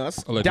 clown us,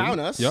 Allegedly. down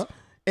us, Yep.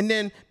 and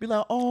then be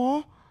like,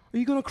 "Oh, are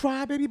you gonna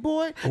cry, baby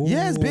boy?"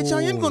 Yes, bitch,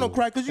 I am gonna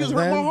cry because you just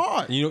hurt my then-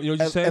 heart. You know what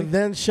you say? And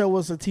then show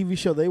us a TV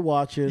show they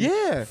watching.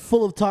 Yeah.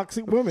 Full of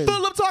toxic women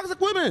Full of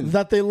toxic women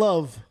that they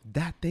love.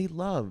 that they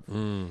love.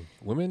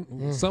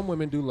 Women, some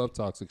women do love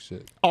toxic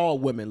shit. All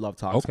women love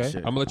toxic Okay, shit.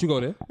 I'm gonna let you go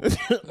there.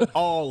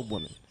 All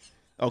women.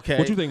 Okay.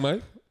 What you think,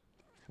 Mike?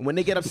 When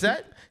they get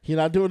upset, You're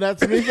not doing that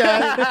to me,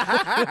 guys.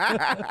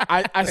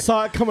 I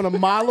saw it coming a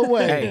mile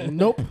away. Hey.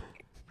 Nope.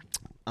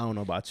 I don't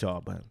know about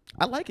y'all, but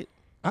I like it.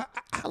 I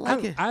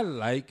like it. I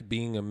like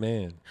being a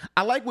man.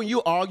 I like when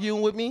you're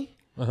arguing with me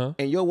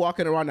and you're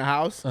walking around the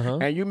house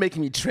and you're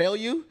making me trail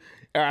you.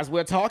 As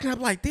we're talking, I'm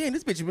like, damn,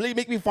 this bitch really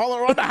make me follow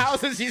around the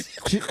house. And she's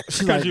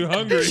like, you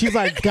hungry. She's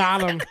like,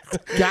 got him.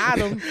 Got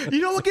him. you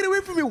know what? Get away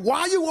from me.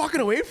 Why are you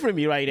walking away from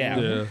me right now?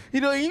 Yeah.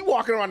 You know, you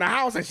walking around the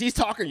house and she's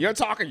talking, you're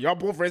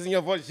both raising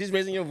your voice, she's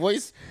raising your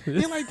voice.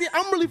 You're like, damn,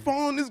 I'm really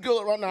following this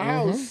girl around the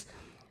house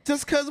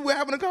just because we're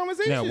having a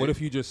conversation. Now, what if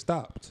you just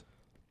stopped?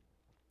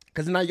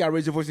 Because now you got to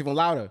raise your voice even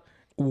louder.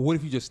 What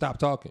if you just stopped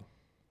talking?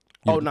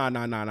 Oh,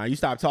 nah. You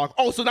stop talking.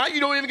 Oh, so now you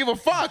don't even give a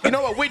fuck. You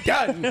know what? We're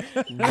done.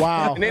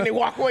 Wow. And then they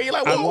walk away. You're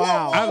like, whoa,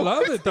 Wow. whoa, whoa. I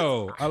love it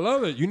though. I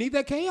love it. You need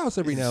that chaos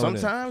every now and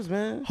then. Sometimes,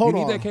 man. Hold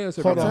need on. that chaos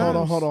every Hold now on.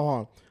 and Hold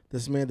on.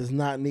 This man does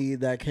not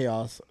need that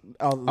chaos.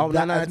 Oh,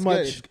 that no, as it's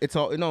much. good. It's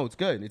all no, it's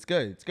good. It's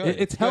good. It's good.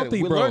 It's good.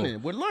 healthy, We're bro.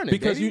 We're learning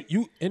because baby.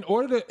 you in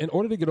order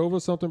to get over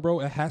something,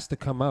 bro, it has to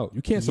come out.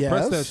 You can't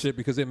suppress Yes. that shit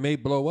because it may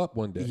blow up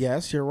one day.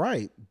 Yes, you're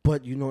right.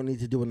 But you don't need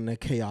to do it in a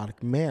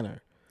chaotic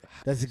manner.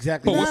 That's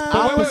exactly But the what's, but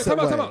wait, opposite time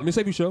out. way. Let me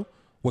save you show.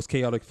 What's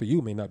chaotic for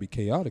you may not be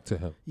chaotic to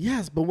him.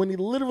 Yes, but when he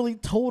literally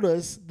told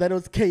us that it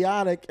was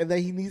chaotic and that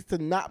he needs to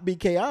not be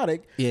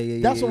chaotic,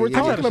 that's what we're I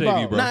try to talking save you,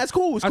 about. bro. Nah, it's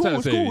cool. It's I try cool. to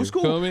It's save cool. you. It's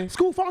cool. Feel me? It's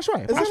cool. Fast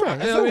right. It's Fast not, right.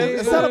 it's, Yeah, not, yeah,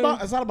 it's yeah. not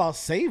about it's not about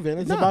saving.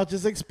 It's Nah. about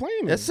just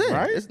explaining. That's it.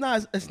 Right?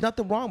 It's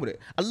nothing wrong with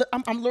it.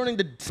 I'm learning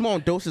the small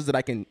doses that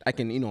I can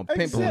pinpoint.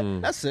 Exactly.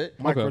 That's it.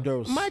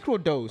 Microdose.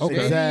 Microdose. Okay.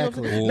 You know what I'm saying?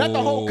 Exactly. Not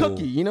the whole Oh.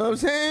 cookie. You know what I'm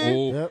saying?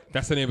 Oh, Yep.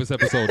 that's the name of this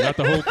episode. Not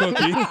the whole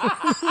cookie.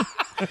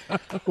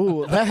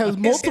 Ooh, that has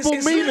multiple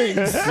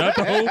meanings. Not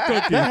the whole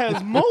cookie. That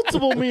has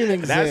multiple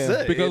meanings. That's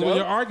there. it. Because You know? when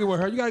you're arguing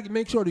with her, you gotta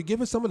make sure to give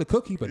her some of the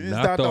cookie, but It's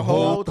not the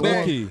whole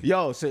thing. cookie.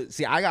 Yo, so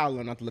see, I gotta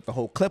learn not to let the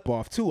whole clip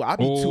off too. I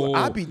be Oh.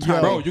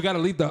 trying. Bro, you gotta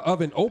leave the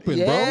oven open,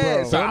 yeah,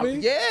 bro. so Feel I, me?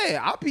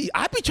 yeah.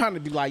 I be trying to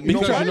be like, you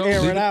Because know try what? to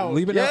air it out.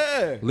 leaving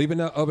Yeah. leaving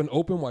that oven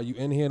open while you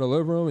in here in the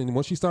living room, and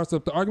when she starts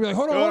up the argument, like,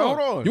 hold Hold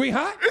on, on. you ain't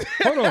hot?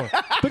 Hold on,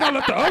 think I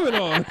left the oven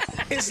on.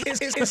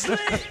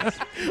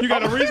 You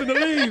got a reason to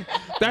leave.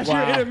 That's your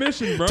Wow.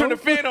 intermission, bro. Turn the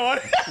fan on.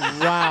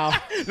 Wow.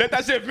 Let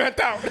that shit vent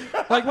out.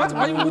 Like, what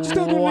you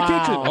still doing in the Wow.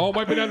 kitchen? Oh,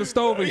 wiping down the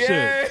stove and Yeah.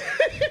 shit.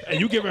 And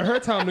you giving her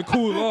time to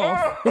cool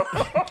off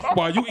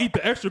while you eat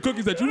the extra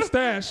cookies that you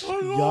stash.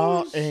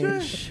 Y'all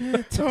ain't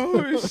shit.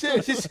 Oh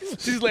shit.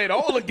 She's laid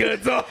all the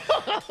goods off.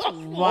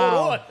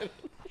 Wow.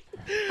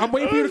 I'm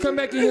waiting for you to come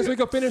back in here so we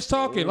can finish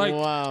talking. Like,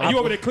 Wow. and you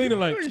over there cleaning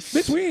like,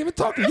 bitch, we ain't even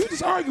talking. You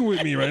just arguing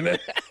with me right now.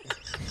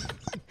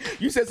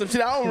 You said some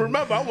shit I don't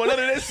remember. I want none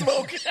of this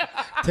smoke.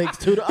 Takes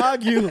two to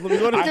argue. Let me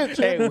go to the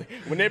kitchen. Hey,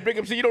 when they bring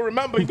up shit you don't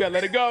remember, you gotta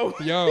let it go.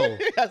 Yo,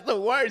 That's the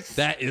worst.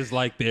 that is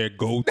like their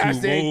go-to That's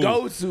their move.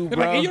 go-to, They're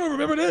bro. like, hey, you don't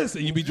remember this?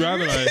 And you be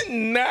driving like,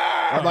 Nah.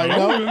 I'm like, I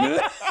no, remember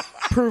this.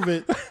 prove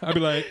it. I'd be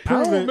like, I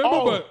Prove don't it.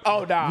 remember,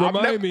 but Nah.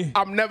 remind me.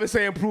 I'm never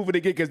saying prove it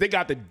again because they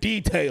got the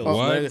details.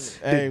 What? Man.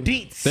 Hey,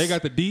 The deets. They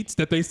got the deets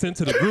that they sent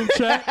to the group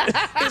chat.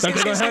 That they're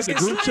gonna have the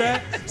group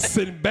chat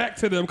sent back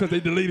to them because they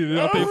deleted it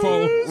off their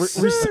phone.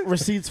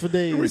 Receipts for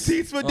days.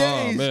 receipts for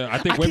days. man, I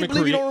think women can't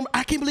believe create-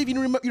 I can't believe you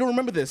don't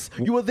remember this.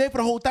 You were there for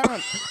the whole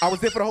time. I was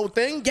there for the whole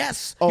thing.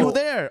 Yes, you were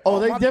there. Oh,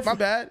 my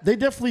bad. They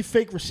definitely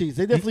fake receipts.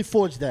 They definitely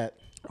forged that.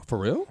 For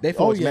real? They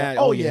thought it was yeah. mad.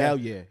 Oh, Oh yeah. yeah, hell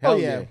yeah, Oh, hell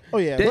yeah. yeah. Oh,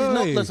 yeah. There's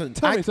no Wait, listen.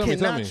 tell me, I tell me, tell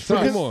cannot me. trust-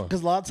 Tell me more.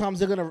 Because a lot of times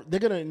they're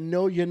gonna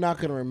know you're not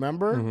gonna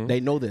remember, They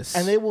know this,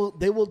 and they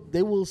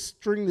will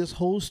string this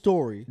whole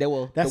story. They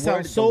will. That the sounds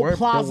word, so the word,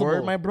 plausible. The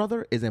word, my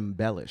brother, is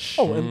embellish.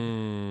 Oh,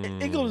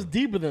 and it goes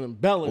deeper than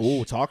embellish.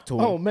 Oh, talk to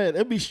him. Oh man,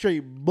 it'd be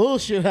straight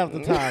bullshit half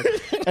the time,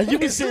 and you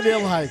be sitting there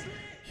like,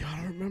 y'all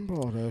don't remember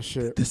all that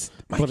shit.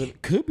 But Mikey,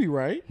 it could be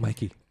right.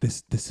 Mikey,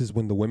 this is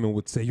when the women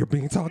would say you're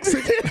being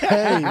toxic.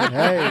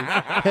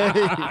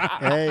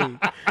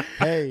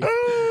 Hey.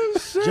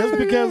 Just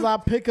because I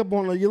pick up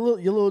on your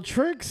little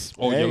tricks.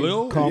 Oh, hey, your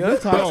little? call me Bro,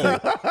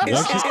 toxic.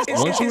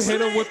 once you hit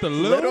them with the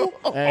little,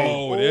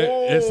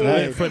 it's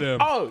lit for them.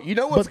 Oh, you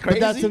know what's But crazy?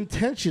 that's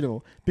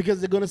intentional because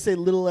they're gonna say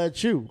little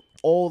at you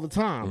all the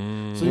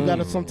time. So you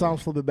gotta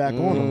sometimes flip it back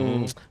on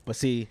them. But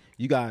see,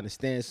 you gotta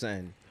understand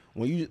something.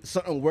 When you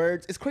certain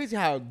words, it's crazy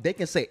how they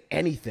can say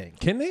anything.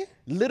 Can they?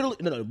 Literally,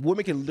 no,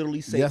 women can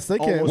literally say Yes, they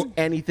can. almost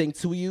anything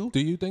to you.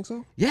 Do you think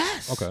so?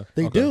 Yes. Okay.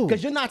 They okay. do.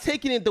 Because you're not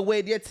taking it the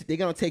way they're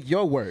gonna take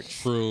your words.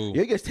 True.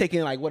 You're just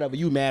taking like whatever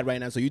you mad right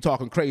now, so you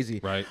talking crazy.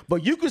 Right.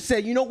 But you could say,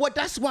 you know what?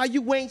 That's why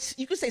you ain't.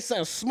 You could say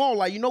something small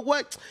like, you know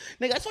what,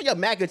 nigga, that's why your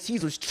mac and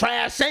cheese was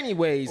trash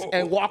anyways,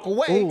 and walk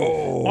away.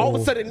 All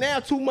of a sudden now,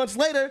 2 months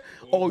later,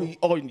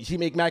 she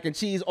make mac and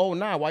cheese. Oh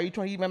nah, why you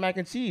trying to eat my mac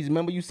and cheese?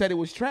 Remember you said it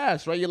was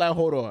trash, right? You're like,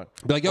 hold on.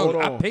 Be like, yo, Hold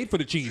I on. paid for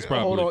the cheese,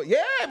 probably. Hold on.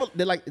 Yeah, but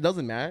they're like, it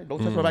doesn't matter. Don't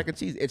touch my mac and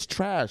cheese. It's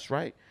trash,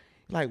 right?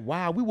 Like,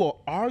 wow, we were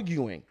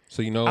arguing.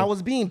 So, you know- I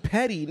was being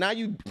petty. Now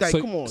you like,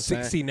 come on,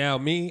 man. see, now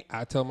me,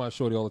 I tell my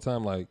shorty all the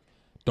time, like,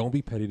 don't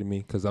be petty to me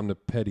because I'm the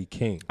petty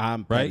king.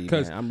 I'm right petty,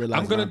 because man. I'm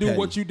realizing gonna I'm do petty.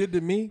 what you did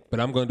to me, but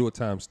I'm gonna do it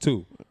times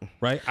 2.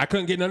 Right? I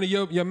couldn't get none of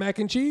your mac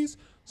and cheese,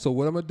 so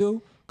what I'm gonna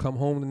do? Come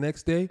home the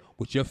next day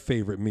with your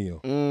favorite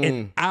meal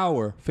and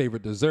our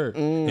favorite dessert,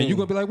 and you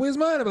gonna be like, "Where's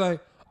mine?" I'll be like,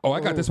 "Oh, I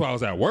got this while I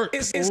was at work."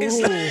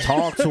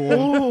 Talk to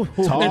him.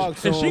 Talk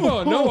to And she him.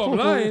 gonna know I'm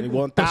lying,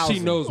 but she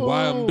 1,000. knows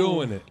why I'm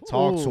doing it.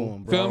 Talk to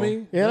him, bro. Feel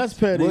me? Yeah, that's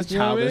petty. What's You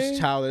know what I childish? mean?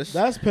 Childish.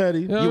 That's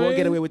petty. You know You what I won't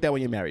get mean? away with that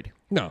when you're married.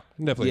 No,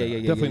 definitely Yeah, not. yeah,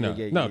 yeah, Definitely yeah, not.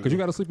 yeah, No, yeah, because you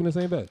got to sleep in the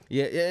same bed.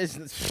 Yeah,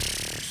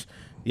 it's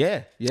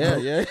yeah.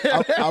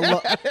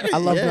 I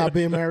love not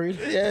being married.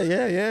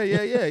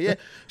 Yeah.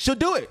 She'll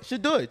do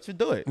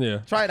it. Yeah.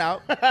 Try it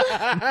out.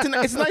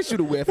 It's a nice shoe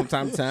to wear from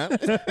time to time.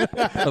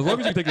 As long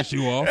as you take your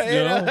shoe off,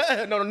 you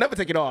know. No, never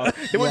take it off.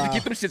 They want you to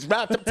keep them shits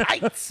wrapped up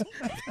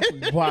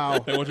tight. Wow.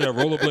 They want you to have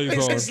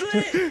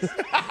rollerblades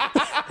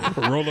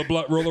on.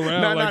 roll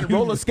around. No, like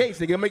roller skates.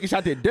 They're gonna make it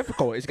shot there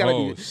difficult. It's gotta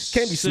be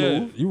can't be shit.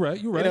 smooth. You right.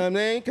 You know what I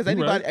mean? Because You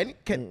anybody right.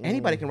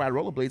 anybody can ride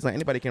rollerblades like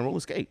anybody can roller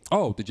skate.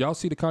 Oh, did y'all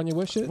see the Kanye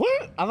West shit?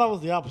 What? I thought it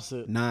was the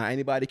opposite. Nah,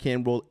 anybody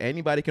can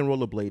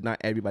rollerblade. Not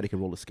everybody can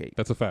roller skate.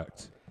 That's a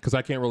fact. Because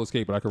I can't roller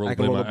skate, but I can I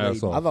can rollerblade my rollerblade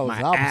ass I off. thought it was my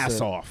the opposite.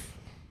 ass off.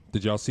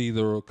 Did y'all see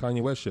the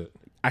Kanye West shit?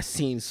 I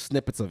seen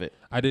snippets of it.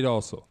 I did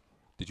also.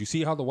 Did you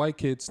see how the white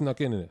kid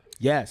snuck in it?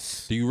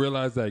 Yes. Do you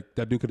realize that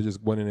that dude could have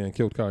just went in there and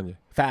killed Kanye?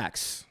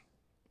 Facts.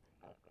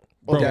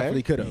 Bro,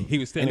 Definitely could have. He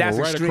was standing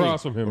right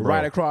across from him, bro.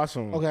 Right across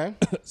from him. Okay.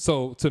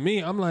 So to me,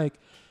 I'm like,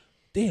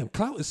 damn,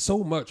 clout is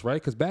so much, right?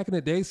 Because back in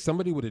the day,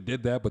 somebody would have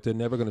did that, but they're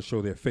never gonna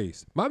show their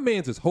face. My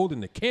man's is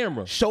holding the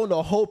camera, Showing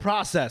the whole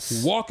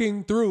process.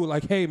 walking through,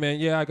 like, hey man,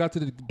 yeah, I got to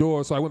the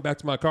door, so I went back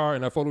to my car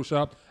and I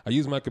photoshopped. I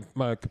used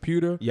my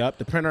computer. Yep,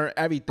 the printer,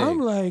 everything. I'm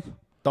like,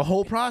 the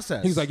whole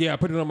process. he was like, yeah, I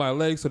put it on my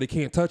legs so they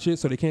can't touch it,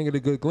 so they can't get a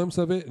good glimpse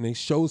of it. And he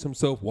shows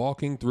himself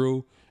walking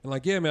through. And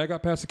like, yeah, man, I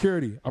got past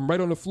security. I'm right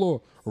on the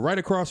floor, right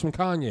across from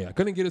Kanye. I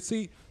couldn't get a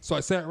seat, so I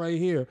sat right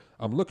here.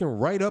 I'm looking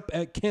right up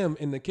at Kim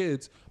and the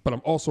kids, but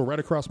I'm also right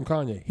across from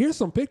Kanye. Here's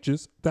some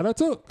pictures that I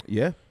took.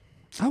 Yeah.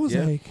 I was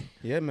Yeah. like,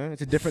 Yeah, man.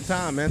 It's a different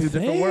time, man. It's a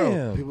different world.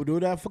 damn. People do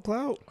that for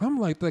clout. I'm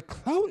like, the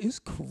clout is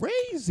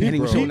crazy, And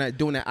he was bro.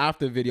 doing that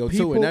after video too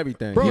People- and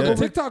everything. Bro, yeah. the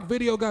TikTok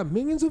video got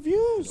millions of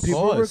views.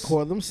 People course.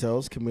 record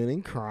themselves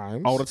committing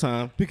crimes all the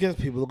time. because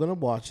people are gonna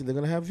watch and they're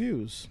gonna have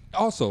views.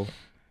 Also,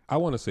 I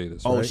want to say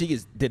this, Oh, right? she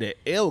just did an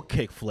ill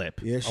kickflip.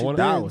 Yeah, she wanna-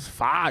 That did. was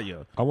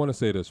fire. I want to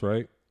say this,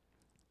 right?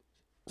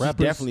 She's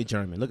Rappers- definitely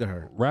German. Look at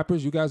her.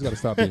 Rappers, you guys got to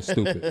stop being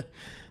stupid.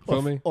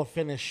 Feel me? Or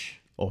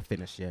finish. Oh,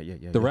 finish. Yeah.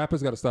 The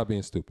rappers got to stop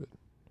being stupid.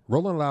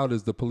 Rolling Loud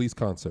is the Police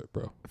concert,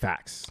 bro.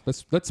 Facts.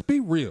 Let's be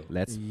real.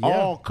 Let's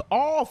Yeah.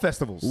 all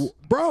festivals.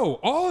 Bro,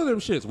 all of them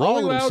shits. All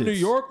Rolling of them Loud, New shits.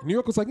 York. New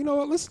York was like, you know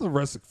what? Let's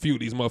arrest a few of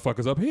these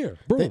motherfuckers up here.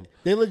 Boom.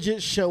 They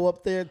legit show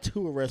up there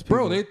to arrest people.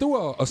 Bro, they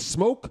threw a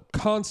smoke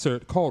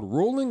concert called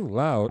Rolling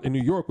Loud in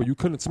New York where you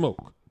couldn't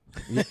smoke.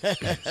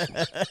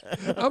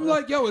 I'm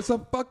like, yo, it's a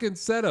fucking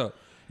setup.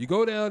 You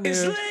go down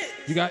there,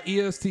 you got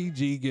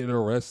ESTG getting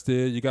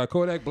arrested. You got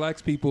Kodak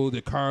Black's people,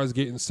 their cars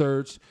getting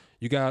searched.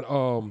 You got,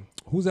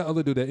 who's that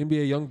other dude, that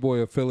NBA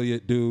Youngboy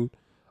affiliate dude?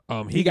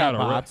 He got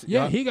bobbed. arrested.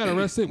 Yeah, Yup. he got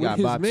arrested He with got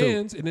his bobbed, too.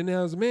 mans. And then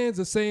now his mans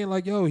are saying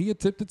like, yo, he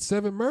attempted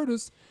 7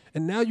 murders.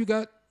 And now you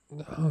got,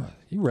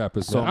 you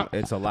rappers, So, man.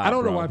 it's a lot, I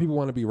don't know bro. why people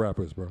want to be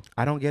rappers, bro.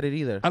 I don't get it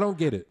either. I don't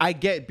get it. I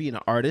get being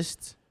an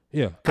artist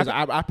Yeah. because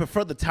I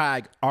prefer the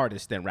tag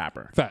artist than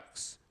rapper.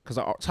 Facts. Because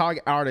a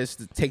tag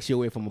artist takes you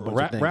away from a bunch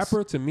of things.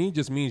 Rapper to me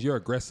just means you're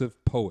aggressive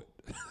poet.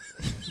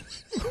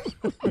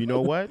 You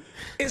know what?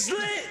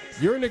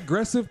 You're an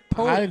aggressive I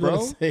poet, ain't gonna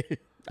bro. say.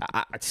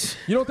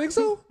 You don't think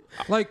so?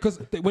 Like, because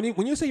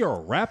when you say you're a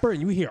rapper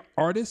and you hear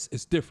artists,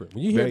 it's different.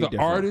 When you hear Very the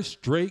different.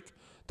 artist Drake,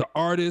 the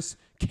artist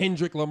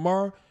Kendrick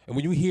Lamar, and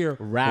when you hear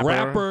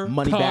Rapper,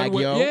 Moneybagg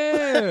Conway, Yo.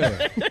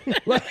 yeah,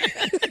 Like,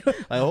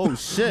 oh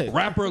shit.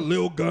 rapper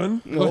Lil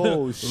Gun,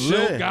 Oh, Lil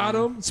shit. got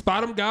him,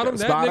 Spot him got him,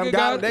 that Spot 'em nigga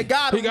got him, they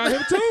got him. he got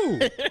him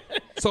too.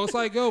 So it's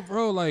like, yo,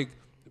 bro, like,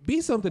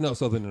 be something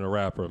else other than a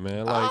rapper,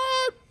 man. Like,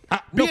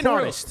 Be an for real.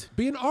 artist.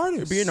 Be an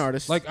artist. Be an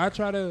artist. Like, I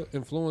try to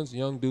influence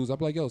young dudes. I'm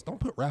like, yo, don't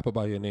put rapper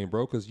by your name,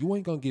 bro, because you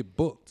ain't going to get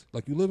booked.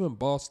 Like, you live in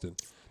Boston.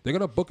 They're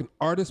going to book an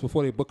artist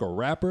before they book a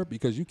rapper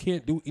because you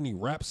can't do any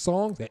rap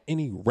songs at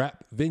any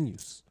rap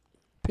venues.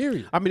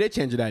 Period. I mean, they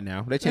changing that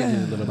now. They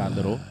changing it little by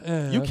little.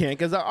 You can't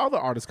because other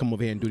artists come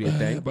over here and do their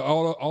thing. But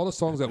all the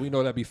songs that we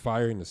know that be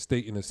fire in the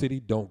state and the city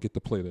don't get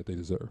the play that they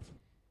deserve.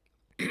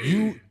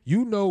 You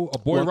know a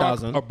boy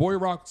 1000.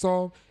 rock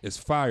song is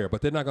fire,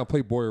 but they're not gonna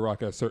play boy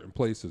rock at certain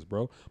places,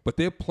 bro. But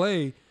they'll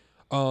play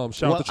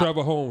shout out to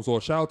Trevor Holmes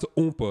or shout out to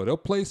Oompa. They'll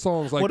play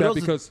songs like that those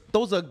because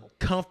those are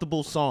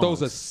comfortable songs.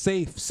 those are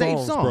safe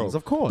songs, bro.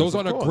 Of course. Those of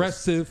aren't course.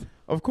 aggressive.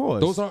 Of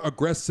course. Those aren't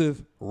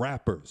aggressive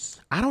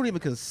rappers I don't even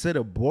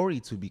consider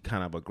Bori to be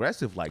kind of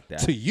aggressive like that.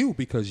 to you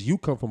because you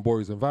come from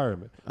Bori's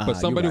environment. But you're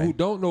somebody right. who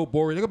don't know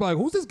Bori, they're gonna be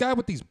like, "Who's this guy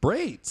with these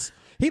braids?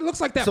 He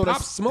looks like that So Pop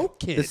that's- Smoke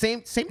kid." The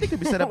same thing can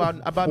be said about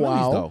Wow.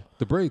 Millie's though.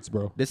 The braids,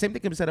 bro. The same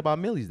thing can be said about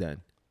Millie's then.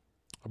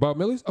 About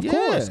Millie's? Of Yeah.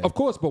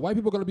 course. But white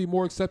people are going to be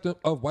more accepting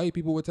of white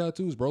people with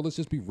tattoos, bro. Let's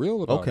just be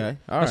real about it. Okay,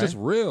 all That's right. just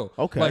real.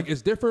 Okay. Like,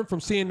 it's different from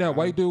seeing that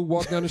white dude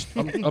walk down the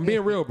street. I'm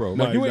being real, bro.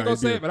 No, Like, you he's ain't not, going to he's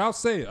say being- it, but I'll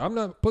say it. I'm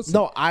not pussy.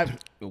 No,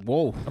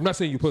 Whoa. I'm not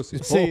saying you pussy.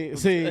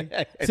 see.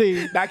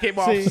 That came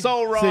off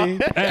so wrong.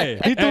 Hey,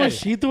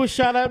 He threw a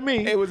shot at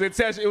me. It was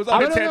intentional. It was no,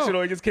 no.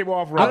 unintentional. It just came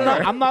off wrong.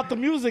 I'm not the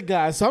music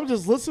guy, so I'm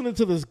just listening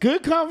to this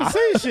good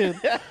conversation.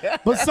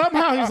 But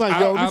somehow he's like,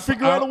 "Yo, let's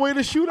figure out a way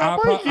to shoot I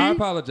out Mikey."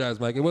 apologize,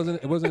 Mike. It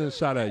wasn't a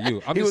shot at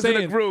you. I'm He just was in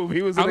saying, a groove.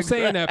 He was in I'm a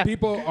saying groove. that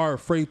people are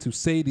afraid to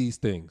say these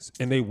things,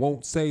 and they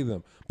won't say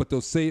them, but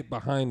they'll say it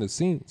behind the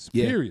scenes.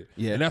 Yeah, Period.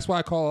 yeah. And that's why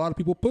I call a lot of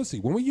people pussy.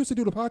 When we used to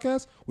do the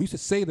podcast, we used to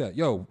say that,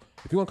 yo,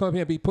 if you want to come up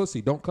here and be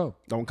pussy, don't come.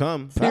 Don't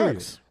come. Period.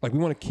 Facts. Like, we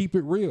want to keep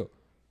it real.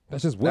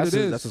 That's just what That's it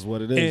just- is. that's just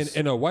what it is.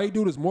 And a white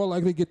dude is more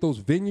likely to get those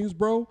venues,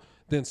 bro,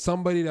 than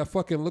somebody that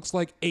fucking looks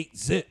like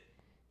 8-Zip.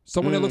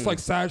 Someone that looks like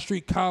Side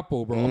Street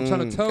Capo, bro. I'm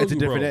trying to tell It's a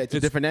you, different- bro. it's a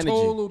different energy.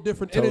 Total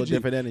different Total energy.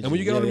 different energy. And when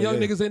you get all them Yeah,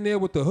 young yeah. niggas in there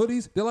with the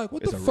hoodies, they're like,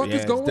 what the fuck is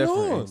it's going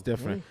different. on? It's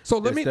different. So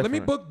let It's me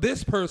different. book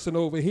this person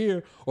over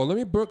here, or let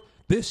me book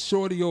this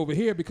shorty over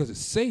here because it's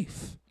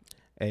safe.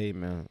 Hey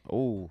man.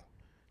 Oh.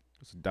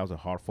 That was a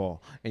hard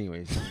fall.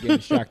 Anyways, getting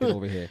distracted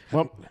over here.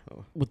 Well,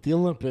 with the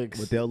Olympics.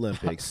 With the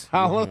Olympics.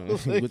 How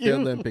with the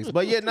Olympics.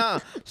 But yeah,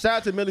 shout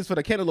out to Millie's for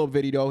the Cantaloupe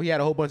video. He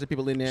had a whole bunch of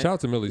people in there. Shout out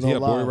to Millie's. No He had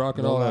Boy lie. Rock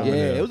and No all that. lie. in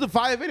yeah, there. it was a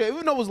fire video.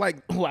 Even though it was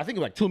like, I think it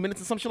was like 2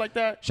 minutes or some shit like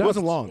that. Shout It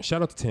wasn't out, long.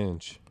 Shout out to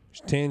Tange.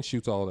 Tange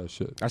shoots all that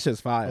shit. That shit's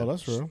fire. Oh,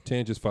 that's real.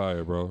 Tange is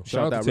fire, bro. Shout Shout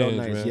out out to that real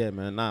Tange, nice. man. Yeah,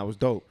 man. Nah, it was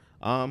dope.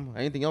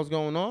 Anything else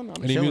going on?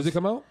 Any music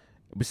come out?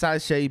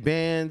 Besides Shay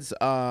Bands,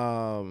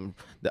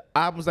 the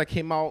albums that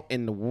came out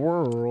in the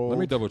world. Let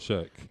me double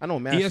check. I know,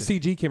 man.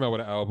 ESCG came out with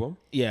an album.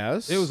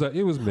 Yes. It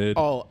was mid.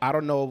 Oh, I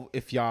don't know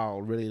if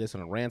y'all really listen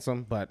to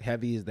Ransom, but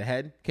Heavy is the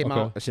Head came Okay.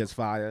 out. That shit's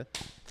fire.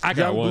 I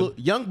got Young one. Blue,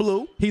 Young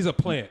Blue, He's a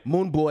plant.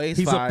 Moon Boy is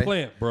He's fire. a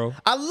plant, bro.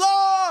 I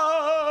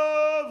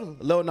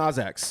love Lil Nas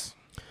X.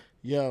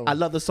 Yo, I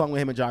love the song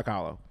with him and Jack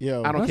Harlow.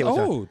 Yo. I don't That's care what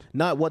y'all- old.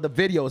 Not what the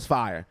video is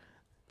fire.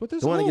 But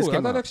this The one that just old. I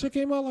came thought out. that shit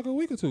came out like a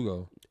week or two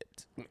ago.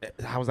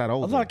 How was that I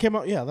old? thought it came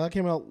out. Yeah, that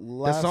came out The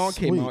last. song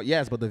came week. out,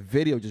 yes, but the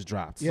video just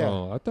dropped. Yeah.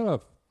 Oh, I thought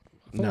I've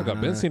Nah,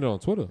 been seeing it on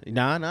Twitter.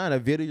 Nah, the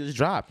video just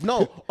dropped.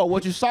 No,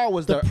 what you saw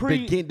was the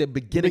beginning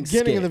beginning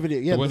skit. of the video.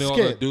 Yeah, when the all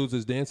the skit. dudes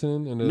is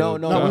dancing and the No,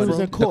 No, he was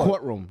in the court.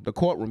 courtroom. The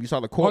courtroom. You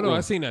saw the Oh courtroom. no,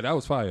 I seen that. That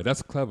was fire.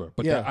 That's clever.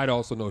 But Yeah. I'd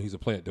also know he's a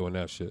plant doing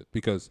that shit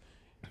because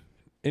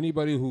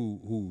anybody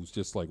who's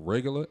just like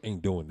regular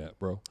ain't doing that,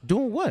 bro.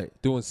 Doing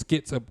what? Doing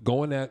skits of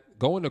going to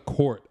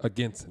court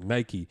against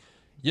Nike.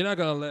 You're not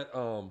gonna let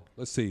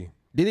let's see.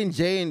 Didn't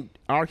Jay and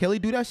R. Kelly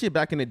do that shit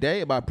back in the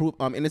day about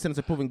innocence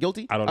and proven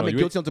guilty? I don't know. I mean, You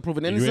guilty ain't- until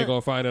proven You ain't innocent.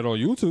 gonna find that on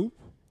YouTube.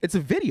 It's a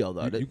video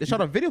though. They shot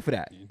a video for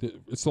that.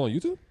 It's still on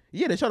YouTube.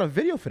 Yeah, they shot a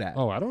video for that.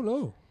 Oh, I don't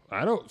know.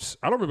 I don't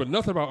remember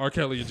nothing about R.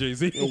 Kelly and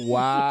Jay-Z.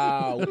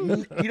 Wow.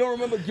 you don't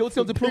remember guilty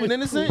until proven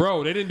innocent?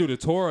 Bro, they didn't do the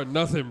tour or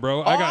nothing,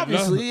 bro. I got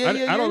nothing. Obviously, yeah,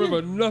 I don't yeah.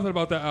 remember nothing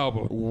about that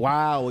album.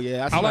 Wow. Yeah.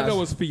 That's All I nice. know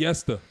was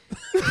Fiesta.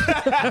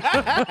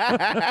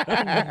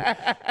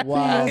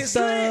 Wow.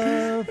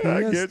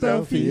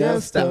 Fiesta,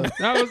 Fiesta.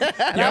 That was,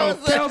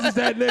 Kels is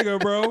that nigga,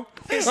 bro.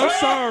 I'm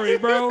sorry,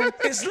 bro.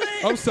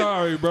 I'm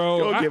sorry, bro.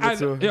 Go give it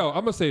to him. Yo, I'm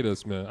gonna say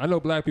this, man. I know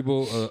black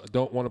people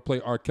don't want to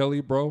play R.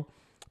 Kelly, bro,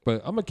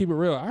 but I'm gonna keep it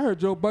real. I heard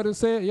Joe Budden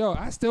say it. Yo,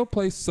 I still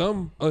play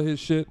some of his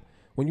shit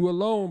when you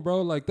alone,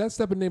 bro. Like that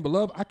Step in Name of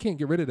Love, I can't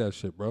get rid of that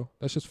shit, bro.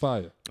 That's just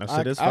fire. That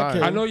shit is I fire.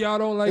 can- I know y'all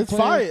don't like It's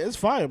playing. fire. It's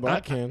fire, but I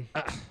can.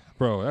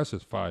 Bro, that's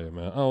just fire,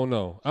 man. I don't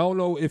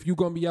know if you're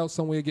gonna be out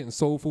somewhere getting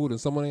soul food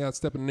and someone ain't got to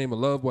step in the name of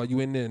love while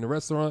you in there in the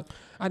restaurant.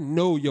 I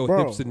know your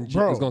hips and is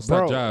gonna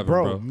start jiving,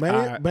 bro.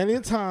 Many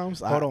times.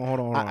 Hold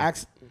on. I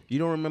asked. You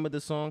don't remember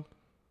this song?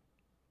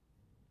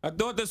 I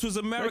thought this was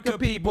America,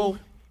 people.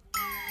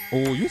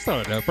 Oh, you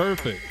started that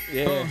perfect.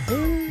 Yeah.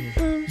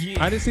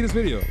 I didn't see this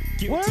video.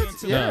 What?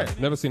 Nah,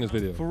 never seen this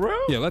video. For real?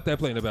 Yeah, let that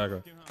play in the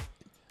background.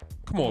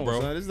 Come on,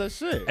 bro. Son, this is that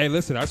shit. Hey,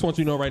 listen, I just want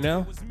you to know right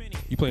now,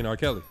 you playing R.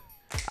 Kelly.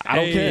 I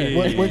don't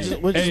care.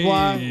 Which is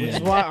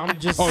why I'm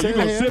just Oh, you sitting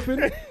gonna here.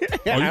 sipping?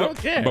 I don't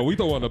care. But we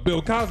throw on a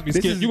Bill Cosby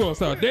skit. You gonna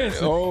start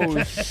dancing?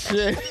 Oh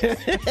shit!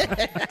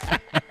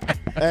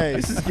 Hey,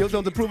 This is guilt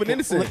until proven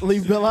innocent.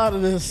 leave Bill out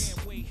of this.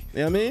 You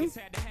know what I mean?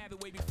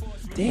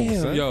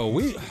 Damn, yo,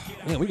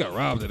 we got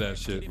robbed of that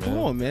shit, man. Come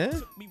on, man.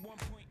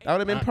 That would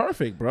have been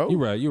perfect, bro.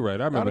 You're right.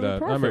 I remember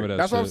that. I remember that.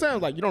 That's shit. what I'm saying.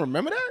 Like, you don't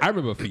remember that? I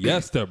remember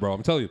Fiesta, bro.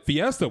 I'm telling you,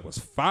 Fiesta was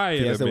fire.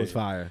 Yes, to it me. was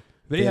fire.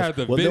 They had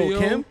the With video. Lil'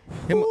 Kim,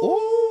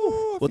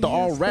 ooh, with the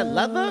all red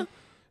leather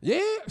Yeah.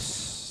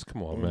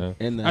 Come on, man.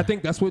 And I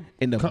think that's what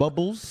and the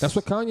bubbles. That's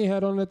what Kanye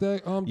had on at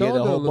that Yeah,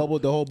 the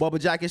whole bubble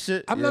jacket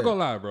shit. I'm not gonna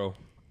lie, bro.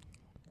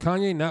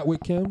 Kanye not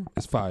with Kim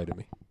is fire to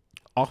me.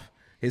 Off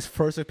his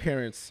first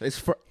appearance,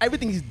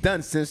 everything he's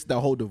done since the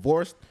whole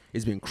divorce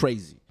has been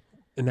crazy.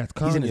 And that's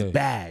Kanye. He's in his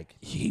bag.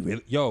 He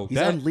really, He's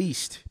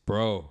unleashed.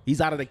 bro.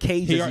 He's out of the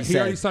cages. He He already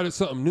said. started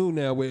something new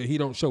now where he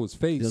don't show his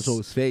face. He doesn't show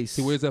his face.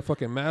 He wears that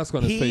fucking mask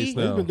on his He- face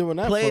now. He's been doing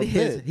that for a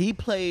bit. He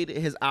played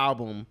his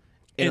album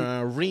in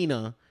an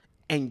arena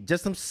and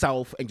just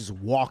himself and just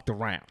walked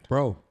around,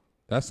 Bro,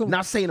 that's some.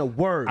 not saying a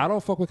word. I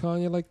don't fuck with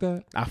Kanye like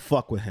that. I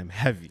fuck with him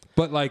heavy,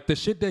 But like the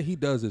shit that he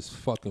does is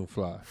fucking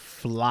fly.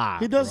 fly.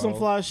 He does some bro.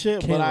 fly shit,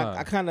 Can't but lie.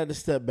 I kind of had to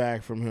step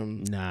back from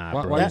him. Nah,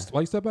 Why, bro.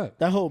 why you step back?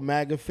 That whole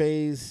MAGA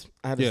phase,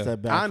 I had to Yeah.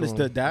 step back. I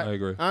understood that. I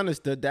agree. I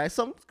understood that.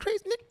 Some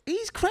crazy.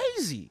 He's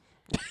crazy.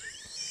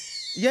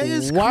 Yeah,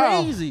 he's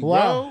Wow. crazy,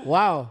 Wow.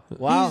 bro.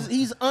 Wow.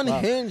 He's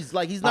unhinged.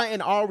 Like he's not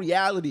in our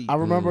reality. I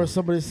remember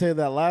somebody saying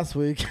that last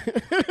week.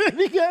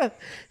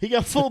 he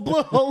got full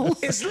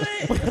blows.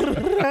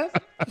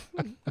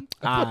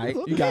 Alright,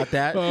 you got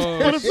that.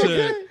 Oh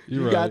shit!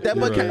 You You're got right, that,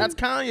 you're but right. that's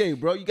Kanye,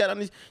 bro. You got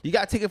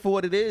to take it for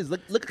what it is.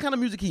 Look the kind of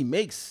music he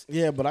makes.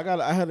 Yeah, but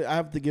I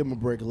have to give him a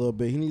break a little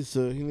bit. He needs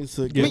to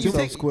get Yeah,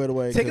 himself squared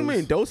away. Take him 'cause-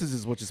 in doses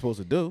is what you're supposed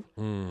to do.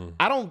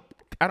 I don't.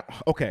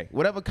 Okay,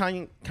 whatever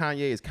Kanye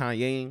is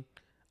Kanyeing,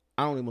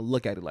 I don't even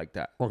look at it like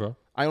that. Okay.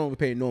 I don't even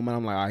pay no mind.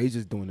 I'm like, he's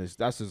just doing this.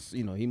 That's just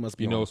he must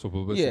be. You know on- it's for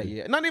publicity.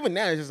 Yeah. Not even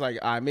that. It's just like,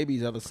 maybe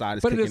his other side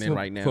is But it kicking is in for,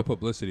 right now. for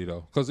publicity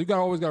though, because you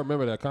always got to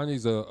remember that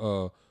Kanye's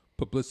a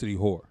publicity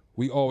whore.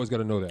 We always got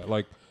to know that.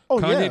 Like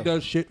Kanye yeah.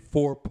 does shit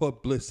for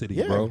publicity,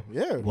 Yeah, bro.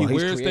 yeah. Well, he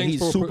wears things he's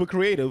for super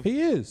creative. He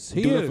is.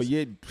 He Doing it is. for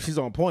years. She's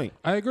on point.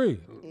 I agree.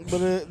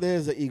 But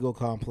there's an ego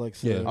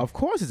complex. Yeah. there. Of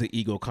course, it's an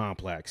ego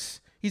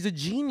complex. He's a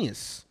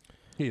genius.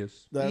 He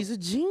is. He's a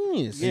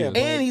genius. Yeah, but-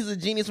 and he's a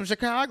genius from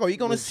Chicago. You're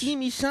gonna see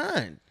me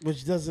shine.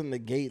 Which doesn't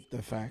negate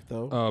the fact,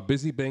 though.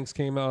 Busy Banks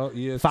came out.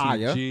 ESTG. Fire.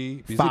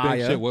 Busy Fire.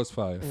 Banks shit was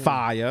fire.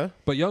 Fire.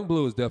 But Young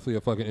Blue is definitely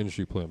a fucking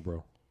industry plant,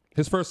 bro.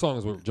 His first song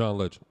is with John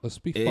Legend. Let's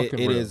be fucking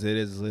It real. is a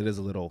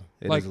little.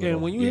 It Like, is a little,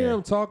 and when you yeah. hear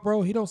him talk,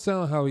 bro, he don't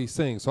sound how he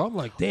sings. So I'm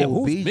like, damn,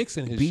 who's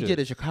mixing his BJ shit?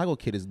 the Chicago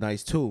kid is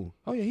nice too.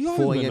 Oh yeah, he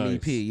always been 4 nice.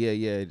 MEP.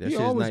 Yeah. That He shit is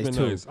always nice been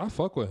too. nice. I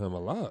fuck with him a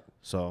lot.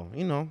 So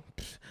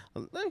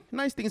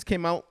nice things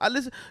came out. I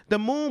listen. The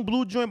Moon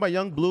Blue joint by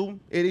Young Blue.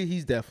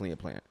 He's definitely a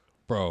plant.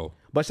 Bro.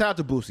 But shout out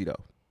to Boosie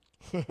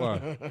though.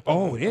 Why?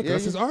 Oh, yeah,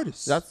 that's his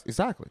artist. That's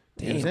exactly.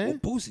 You know what I'm damn. saying?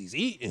 Boosie's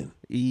eating.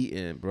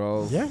 Eating,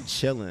 bro. Yeah.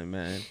 Chilling,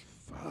 man.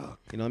 Fuck.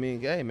 You know what I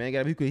mean? Hey,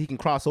 man, he can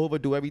cross over,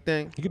 do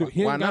everything.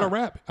 He Why ain't got to not?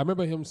 rap. I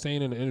remember him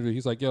saying in the interview,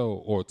 he's like, yo,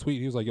 or a tweet,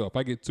 he was like, yo, if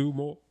I get two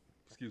more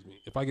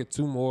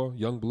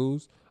Young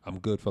Blues, I'm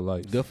good for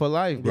life. Good for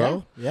life,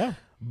 bro. Yeah.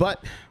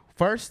 But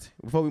first,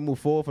 before we move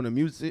forward from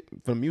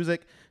the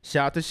music,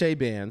 shout out to Shay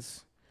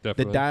Bands,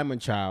 Definitely. the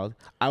Diamond Child.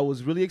 I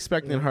was really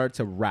expecting her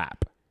to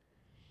rap,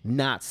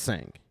 not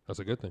sing. That's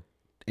a good thing.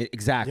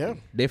 Exactly. Yeah.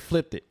 They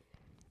flipped it.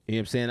 You know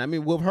what I'm saying? I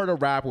mean, we've heard her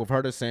rap, we've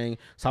heard her sing.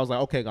 So I was like,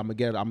 okay, I'm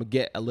gonna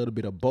get a little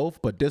bit of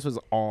both, but this was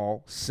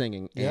all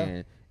singing Yeah.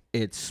 and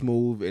it's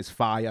smooth, it's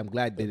fire. I'm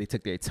glad that they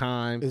took their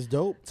time It's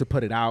dope. to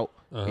put it out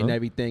and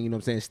everything. You know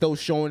what I'm saying? Still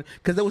showing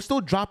because they were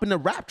still dropping the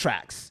rap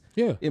tracks.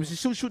 Yeah. It was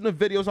just shooting the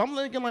video. So I'm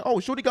looking like, oh,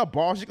 Shorty got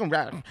bars, she can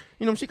rap.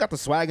 You know, she got the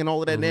swag and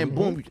all of that. And then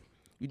boom,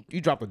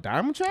 you dropped a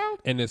Diamond Child.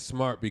 And it's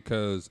smart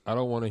because I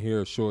don't want to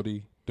hear a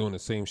shorty doing the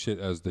same shit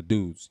as the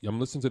dudes. I'm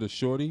listening to the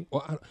shorty.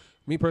 Well,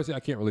 me personally, I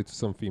can't relate to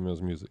some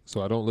females' music,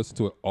 so I don't listen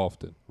to it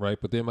often, right?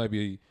 But there might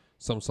be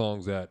some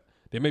songs that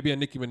there may be a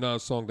Nicki Minaj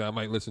song that I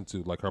might listen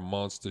to, like her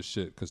monster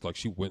shit, because like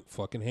she went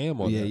fucking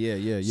ham on that.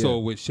 Yeah. So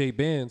with Shay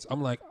Bands,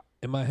 I'm like,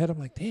 in my head, I'm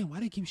like, damn, why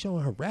they keep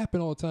showing her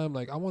rapping all the time?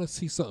 Like, I want to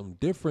see something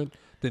different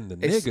than the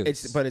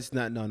niggas. But it's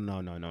not. No.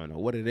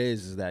 What it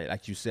is that,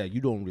 like you said,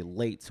 you don't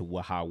relate to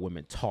how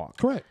women talk.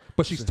 Correct.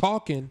 But she's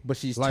talking. But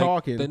she's like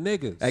talking the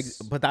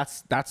niggas. But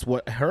that's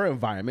what her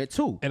environment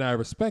too. And I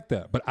respect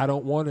that. But I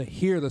don't want to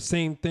hear the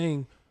same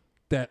thing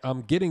that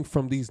I'm getting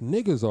from these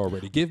niggas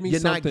already. Give me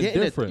You're not something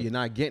getting different. it. You're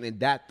not getting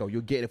that though.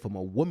 You're getting it from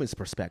a woman's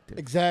perspective.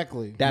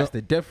 Exactly. That's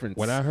the difference.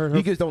 When I heard her-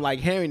 you just don't like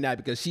hearing that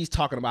because she's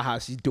talking about how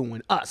she's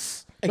doing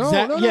us.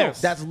 Exactly. no.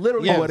 Yes. That's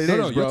literally Yes. what it is,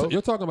 No, bro.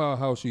 you're talking about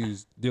how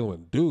she's dealing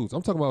with dudes.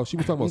 I'm talking about she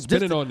was talking about Just-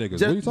 spinning on niggas.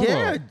 just- What are you talking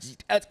yeah, about?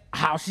 that's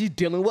how she's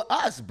dealing with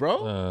us,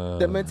 bro.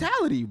 The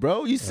mentality,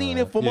 bro. You seen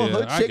it from a yeah,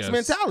 hood I chick's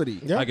guess.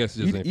 mentality. I guess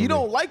it just ain't for you me.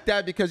 don't like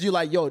that because you're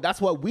like, yo,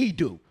 that's what we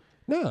do.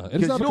 No,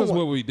 it's you not don't because of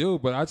want- what we do,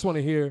 but I just want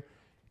to hear.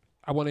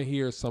 I want to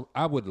hear some.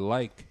 I would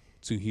like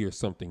to hear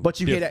something. But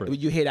you different. hear that.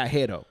 You hear that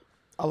hair though.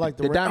 I like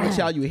The Diamond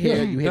Child, you hear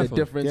the Definitely,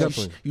 difference.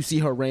 definitely. You see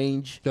her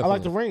range. I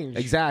like the Definitely. range.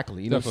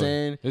 Exactly. You know what I'm Definitely.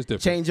 saying? It's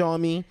different. Change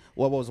on Me.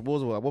 What was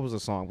the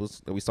song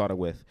that we started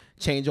with?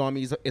 Change on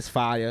Me is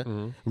fire.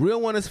 Mm-hmm. Real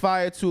One is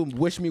fire too.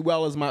 Wish Me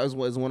Well is one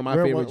of my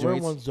Real favorite One- Real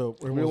joints. One's dope.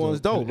 Real One's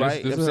dope, right?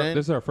 You know what I'm saying?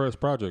 This is our first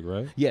project,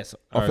 right? Yes,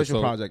 All right, official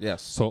so- project.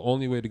 Yes, So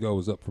only way to go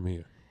is up from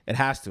here. it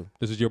has to.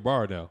 This is your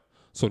bar now.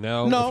 So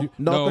now, No, if you,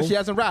 no, because she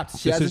hasn't rapped.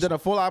 She This hasn't is- done a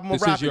full album of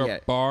This is rapping your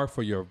yet. bar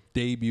for your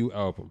debut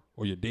album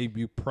or your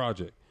debut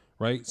project,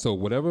 right? So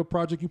whatever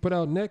project you put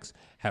out next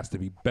has to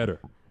be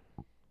better.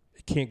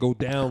 It can't go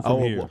down from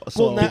here.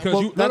 so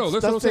because you no, that's listen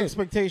what I'm the saying.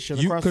 expectation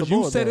You, across the you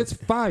board. said though. it's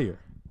fire,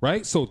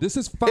 right? So this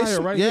is fire It's-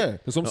 right yeah.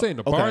 here. That's what I'm saying.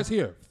 The Okay. bar is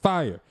here,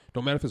 fire.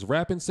 Don't matter if it's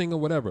rapping, singing,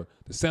 whatever.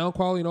 The sound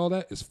quality and all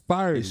that is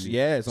fire. to me.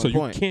 yeah, it's so on you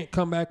point. can't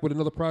come back with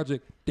another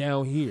project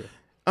down here.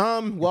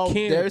 Well,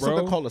 can't, there is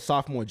something bro. called a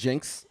sophomore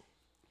jinx.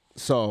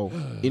 So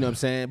you know what I'm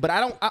saying. But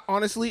I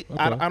honestly,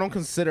 I don't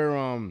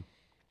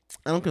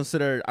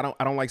consider I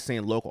don't like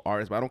saying local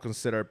artists, but I don't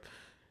consider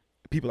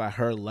people at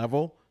her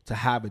level to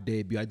have a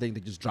debut. I think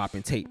they're just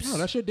dropping tapes. No,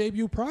 that's your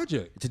debut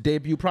project. It's a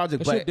debut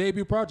project, That's your but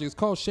debut project. It's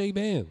called Shay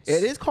Bands.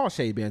 it is called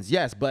Shade Bands,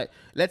 yes. But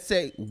let's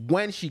say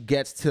when she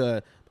gets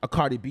to a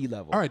Cardi B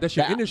level. All right, that's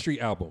your that- industry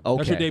album. Okay,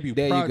 That's your debut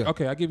there you project. go.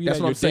 Okay, I'll give you That's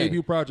that, what your I'm saying.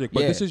 debut project.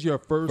 But Yeah. this is your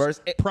first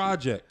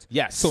project.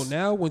 Yes. So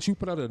now, once you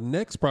put out a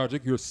next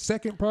project, your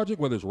second project,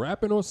 whether it's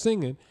rapping or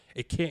singing,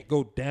 it can't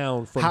go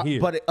down from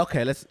here. But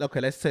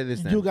let's say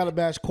this then. You got to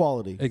bash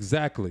quality.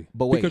 Exactly.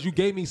 But wait. Because you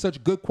gave me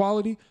such good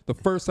quality the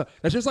first time.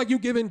 That's just like you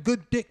giving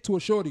good dick to a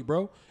shorty,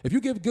 bro. If you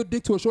give good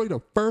dick to a shorty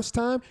the first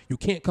time, you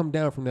can't come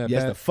down from that.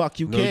 Yes, bad. the fuck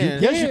you No,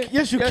 can.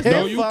 Yes, you Yes, can.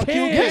 No, you fuck can.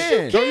 you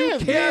can. No, you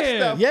Yes,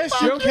 can.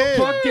 Yes, you You're can.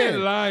 fucking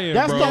lying,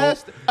 That's bro. the whole-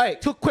 Yes. All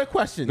right, two quick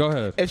questions. Go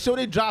ahead. If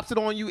Shorty drops it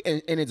on you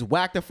and it's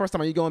whack the first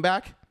time, are you going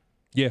back?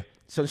 Yeah.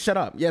 So shut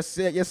up. Yes,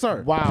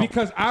 sir. Wow.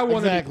 Because I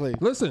want Exactly. to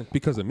listen.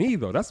 Because of me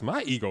though, that's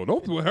my ego.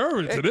 Don't put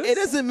her into It, this. it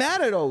doesn't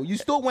matter though. You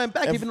still went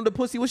back even though the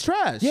pussy was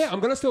trash. Yeah, I'm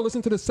gonna still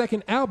listen to the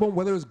second album,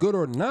 whether it's good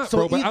or not,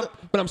 So bro. either-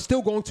 But I'm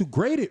still going to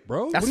grade it,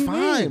 bro. That's What do you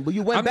fine, mean? but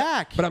you went I'm not-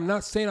 back. But I'm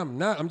not saying I'm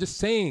not. I'm just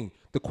saying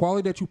the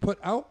quality that you put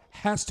out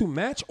has to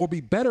match or be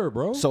better,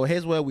 bro. So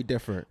here's where we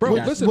differ. Bro,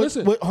 Yeah.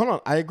 listen. Hold on.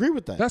 I agree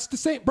with that. That's the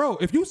same, bro.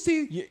 If you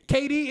see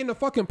KD in the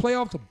fucking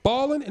playoffs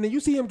balling, and then you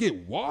see him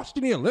get washed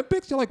in the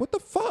Olympics, you're like, what the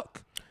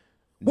fuck?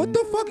 What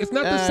the fuck? It's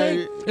not the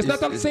same. It's not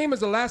the same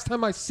as the last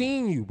time I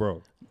seen you,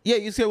 bro. Yeah,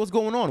 you see what's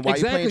going on. Why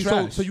Exactly. you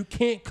playing trash? So you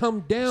can't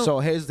come down. So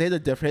here's a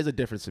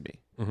difference to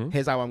me.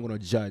 Here's how I'm gonna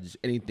judge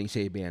anything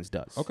Shade Bands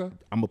does. Okay.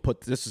 I'm gonna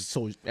put this is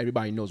so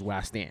everybody knows where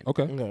I stand.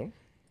 okay. Okay.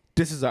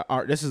 This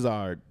is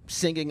our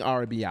singing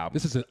R&B album.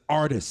 This is an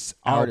artist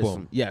Artist.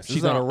 album. Yes, this she's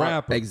is not a our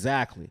rapper.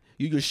 Exactly.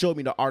 You just showed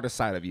me the artist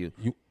side of you.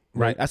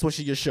 Right. That's what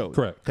she just showed.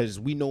 Correct. Because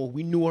we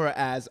knew her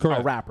as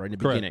Correct. a rapper in the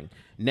Correct. beginning.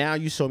 Now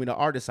you show me the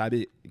artist side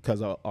of it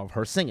because of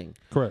her singing.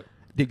 Correct.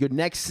 Your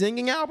next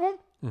singing album,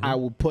 I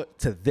will put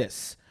to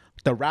this.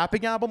 The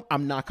rapping album,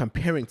 I'm not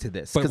comparing to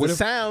this But because what the if-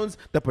 sounds,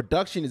 the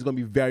production is going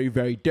to be very,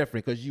 very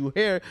different. Because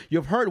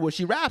you've heard what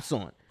she raps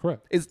on.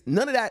 Correct. It's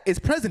none of that is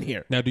present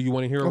here. Now, do you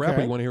want to hear a rap or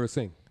Okay. you want to hear her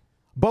sing?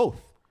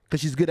 Both, because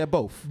she's good at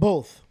both.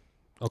 Both.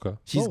 Okay.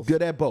 She's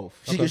good at both.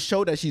 She can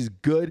show that she's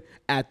good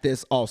at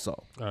this also.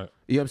 All right.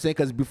 You know what I'm saying?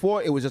 Because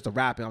before it was just a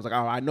rapping. I was like,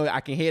 oh, I know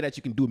I can hear that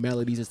you can do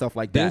melodies and stuff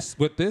like that.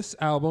 With this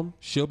album,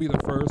 she'll be the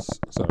first.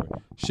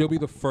 She'll be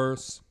the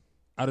first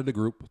out of the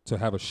group to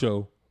have a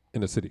show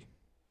in the city,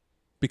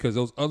 because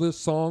those other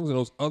songs and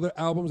those other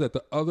albums that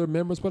the other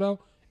members put out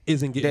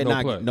isn't They're getting no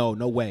not. play.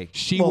 No way.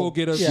 She Well, will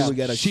get a. yeah.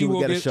 She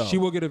will get a show. She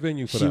will get a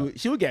venue for She that. would-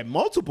 she would get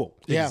multiple.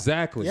 Yeah.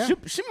 Exactly. Yeah.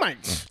 She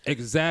might.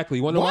 Exactly.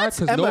 You want to know why? What?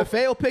 'Cause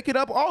MFA will pick it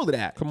up. All of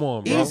that. Come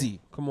on, bro. Easy.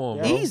 Come on,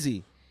 bro.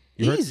 Easy.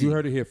 You Easy.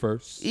 heard it here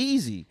first.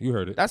 Easy. You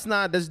heard it. That's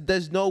not.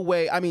 There's no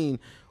way. I mean,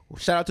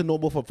 shout out to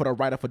Noble for the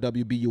write up for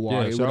WBUR.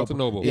 Yeah, He shout wrote out up- to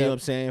Noble. You know Yeah. what I'm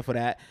saying, for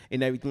that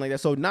and everything like that.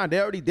 So they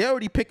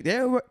already picked.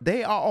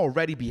 They are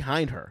already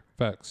behind her.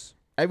 Facts.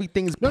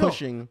 Everything's No,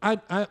 pushing.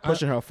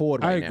 pushing her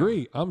forward I right now.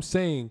 agree. I'm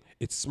saying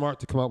it's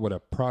smart to come out with a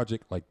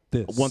project like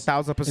this.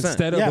 1000%.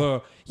 Instead Yeah.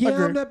 of I'm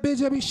Agree. that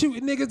bitch. I be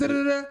shooting niggas. Da,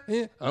 da, da.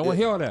 Yeah. I don't want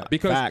to hear all that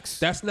because Facts.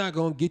 that's not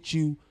gonna get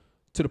you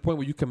to the point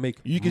where you can make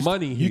You can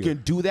money here. You can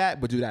do that,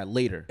 but do that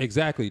later.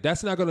 Exactly.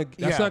 That's not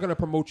gonna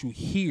promote you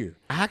here.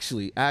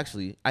 Actually,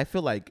 I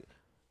feel like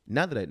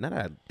now that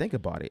I think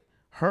about it,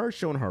 her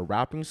showing her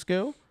rapping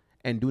skill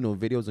and do no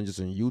videos and just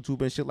on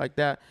YouTube and shit like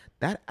that,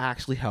 that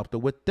actually helped her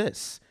with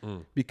this.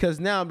 Because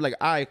now I'm like,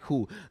 all right,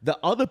 cool. The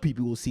other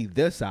people will see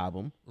this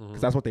album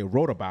because that's what they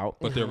wrote about.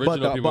 But the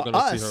original people are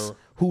gonna see her.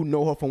 Who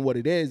know her from what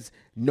it is,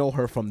 know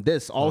her from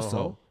this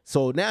also.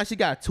 So now she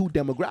got two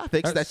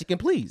demographics that she can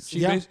please.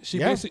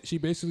 She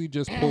basically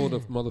just pulled a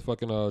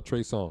motherfucking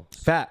Trey Songz.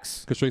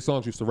 Facts. Because Trey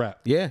Songz used to rap.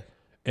 Yeah.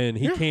 And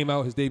he came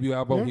out, his debut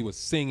album, he was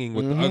singing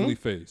with the ugly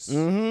face.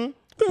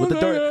 With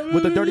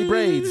the dirty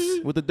braids.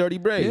 With the dirty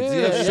braids.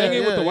 Yeah,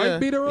 singing with the white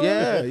beater on?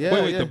 Yeah.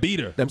 Wait, the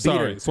beater. I'm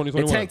sorry, it's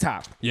 2021. The tank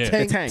top. Yeah.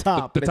 Tank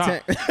top. The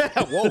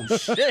top. Whoa,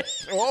 shit.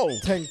 Whoa.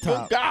 Tank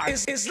top. Good God.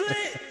 It's lit.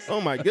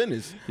 Oh, my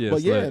goodness. Yeah, but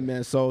it's yeah, lit.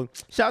 man. So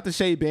shout out to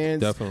Shay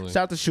Bands. Definitely.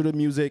 Shout out to Shooter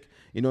Music.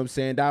 You know what I'm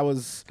saying? That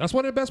was That's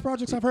one of the best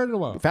projects I've heard in a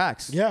while.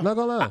 facts. Yeah. Not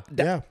gonna lie.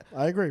 Yeah,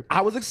 I agree.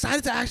 I was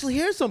excited to actually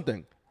hear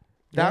something.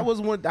 That was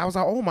one. I was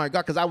like, oh my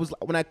God, because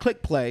when I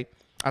clicked play,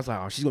 I was like,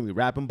 oh, she's gonna be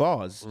rapping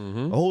bars.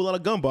 A whole lot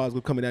of gun bars were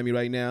coming at me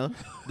right now.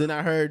 Then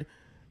I heard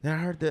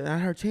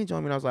Change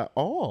on Me, and I was like,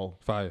 oh,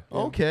 Fire.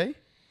 okay,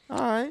 all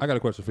right. I got a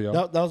question for y'all.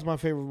 That was my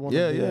favorite one.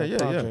 Yeah, of the, yeah.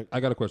 project. I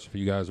got a question for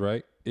you guys,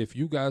 right? If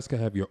you guys could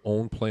have your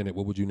own planet,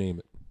 what would you name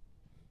it?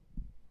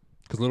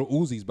 Because Little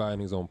Uzi's buying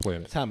his own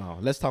planet. Time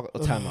out. Let's talk.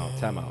 Time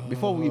out.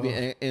 Before we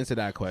even answer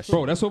that question,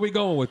 Bro, that's where we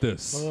going with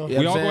this. Yeah, We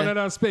I'm all saying. going out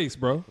of space,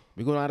 bro.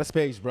 we're going out of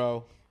space,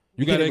 bro.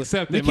 You can't gotta even-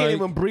 accept We it, can't Mike.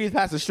 even breathe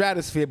past the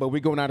stratosphere, but we're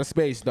going out of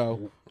space,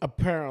 though.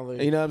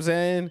 Apparently. You know what I'm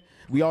saying?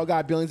 We all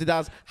got billions of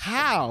dollars.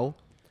 How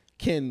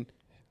can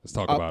Let's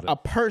talk about a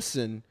it.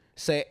 person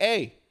say,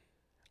 "Hey,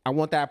 I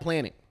want that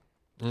planet"?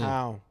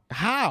 How?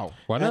 How?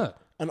 Why not?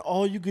 And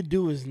all you could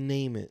do is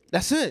name it.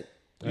 That's it.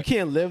 You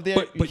can't live there.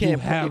 But you can't.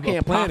 have you a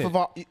can't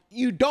planet.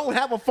 You don't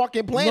have a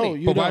fucking planet. No,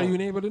 you But why don't. are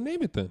you able to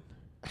name it then?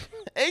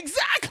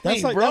 exactly,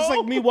 That's bro.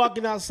 like me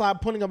walking outside,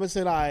 putting up and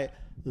saying, "All right,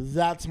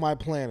 that's my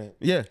planet."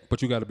 Yeah.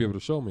 But you got to be able to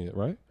show me it,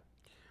 right?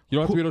 You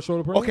don't have to be able to show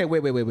the person. Okay.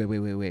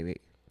 Wait.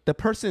 The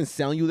person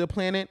selling you the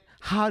planet.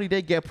 How did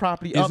they get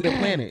property of the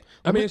planet?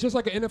 I mean, it's just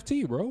like an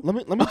NFT, bro. Let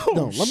me let me tell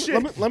you.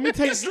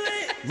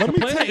 Let The me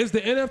planet tell you. is the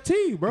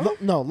NFT, bro.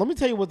 No, let me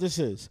tell you what this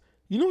is.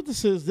 You know what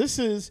this is? This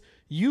is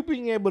you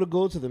being able to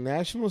go to the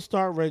National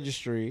Star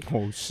Registry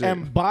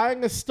and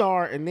buying a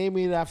star and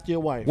naming it after your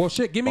wife. Well,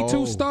 shit, give me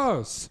 2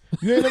 stars.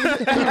 You ain't never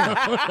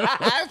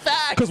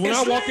Because when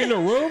I walk in the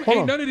room,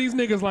 ain't none of these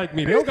niggas like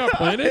me. They don't got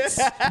planets.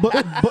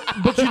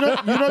 but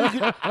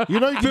you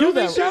know you can do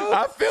that.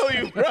 I feel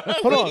you, bro.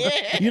 Hold on.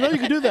 You know you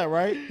can do that,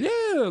 right? Yeah,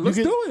 let's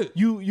You can- do it.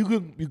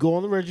 You go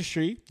on the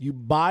registry, you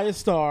buy a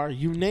star,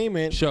 you name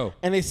it, Show.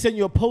 and they send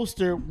you a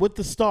poster with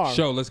the star.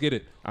 Show, let's get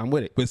it. I'm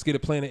with it. Let's get a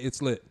planet.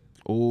 It's lit.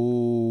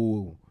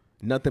 Ooh,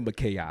 nothing but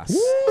chaos.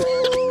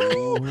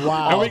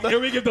 Wow.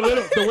 And we get the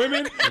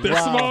women, the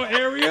small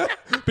area,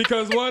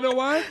 because wanna know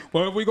why?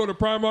 Well, if we go to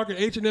Primark and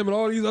H&M and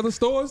all these other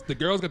stores, the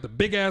girls got the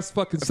big ass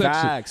fucking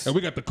section, Facts. and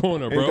we got the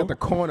corner, We bro. got the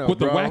corner, with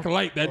bro. the whack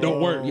light that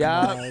don't work.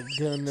 Yeah. My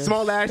goodness.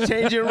 Small ass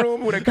changing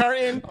room with a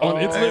curtain. On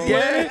It's Lit yeah.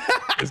 Planet,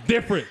 it's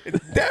different.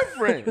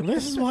 Different.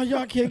 This is why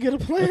y'all can't get a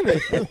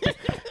planet.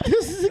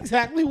 This is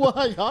exactly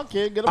why y'all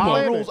can't get a Our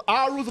planet. rules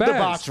of Facts.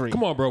 debauchery.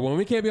 Come on, bro. When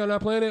we can't be on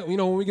that planet,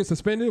 when we get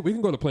suspended, we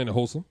can go to Planet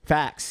Wholesome.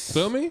 Facts.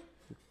 Feel me?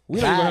 We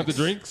don't even have the Facts.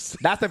 drinks.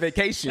 That's the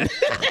vacation.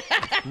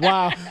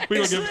 Wow. We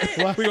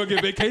gonna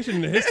get vacation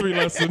in the history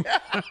lesson.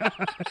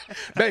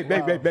 babe,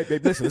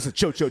 listen,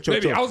 chill.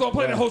 Baby, I was on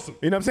Planet Wholesome.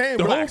 You know what I'm saying?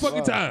 The Relax. whole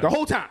fucking time. The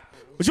whole time.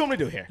 What you want me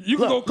to do here? You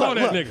can go call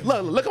that look,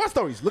 nigga. Look at my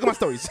stories. Look at my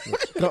stories.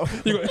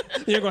 You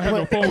ain't gonna have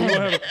no phone. You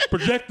gonna have a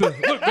projector.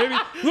 Look, baby.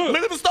 Look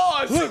at the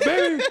stars. Look,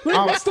 baby. Look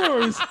at my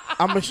stories.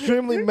 I'm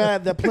extremely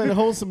mad that Planet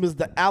Wholesome is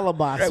the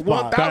alibi At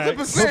spot.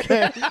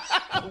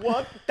 1,000%.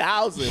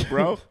 1,000,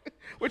 bro.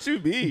 What you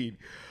mean?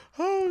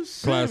 Oh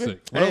shit. Classic.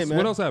 Hey, man.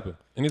 What else happened?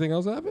 Anything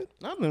else happened?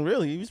 Nothing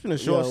really. It's been a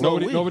short, Yo, slow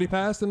week. Nobody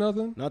passed or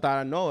nothing? Not that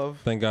I know of.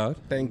 Thank God.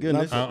 Thank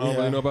goodness. I don't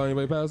really know about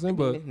anybody passing,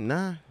 but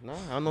Nah,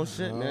 I don't know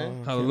shit,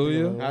 man.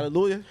 hallelujah.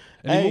 Hallelujah.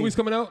 Any Hey, movies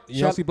coming out?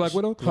 Y'all shout- see Black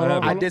Widow? hold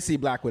on, I did see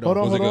Black Widow. Hold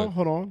Was it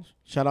good? on.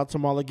 Shout out to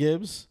Marla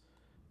Gibbs,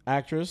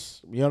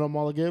 actress. You know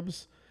Marla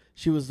Gibbs?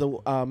 She was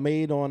the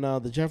maid on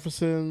The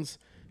Jeffersons.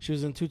 She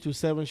was in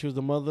 227. She was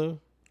the mother.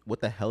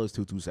 What the hell is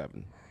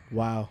 227?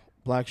 Wow.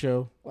 Black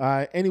show. All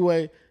right.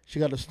 Anyway, she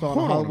got a star in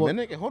Hold on, Hollywood.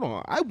 man, nigga. Hold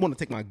on. I want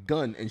to take my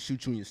gun and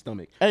shoot you in your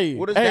stomach. Hey,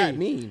 what does hey. that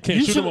mean? Can't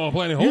You shoot should- them on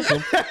Planet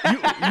Wholesome.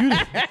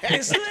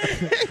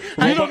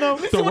 You don't know.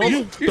 You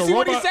see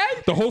what he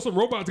said? The wholesome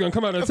robot's gonna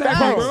come out and attack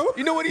you, bro.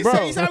 You know what he Bro.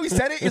 said? You see how he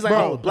said it? He's like,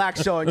 Bro. oh, black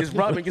show, and just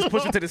rub and just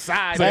push him to the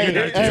side. Hey,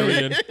 Like,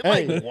 Nigerian.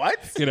 Hey,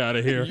 what? Get out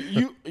of here.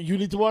 you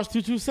need to watch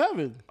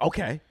 227.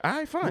 Okay. All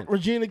right, fine.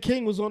 Regina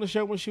King was on the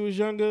show when she was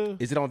younger.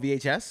 Is it on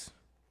VHS?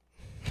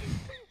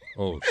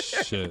 Oh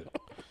shit.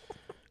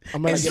 I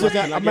might Can I still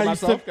get got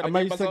myself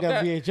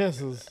that?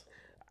 VHSs.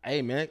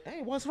 Hey, man.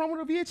 Hey, what's wrong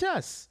with a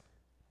VHS?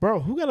 Bro,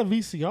 who got a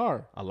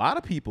VCR? A lot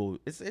of people.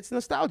 It's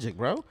nostalgic,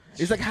 bro.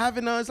 It's like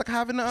having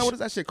what is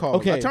that shit called?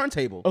 Okay. A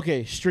turntable.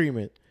 Okay, stream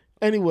it.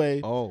 Anyway,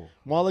 Oh.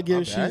 Marla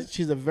Gibbs, bad.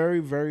 she's a very,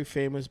 very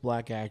famous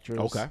black actress.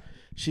 Okay.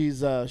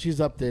 She's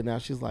up there now.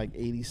 She's like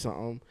 80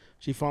 something.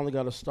 She finally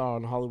got a star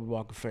on the Hollywood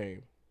Walk of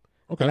Fame.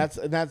 Okay.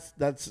 And that's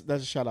a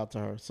shout out to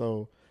her.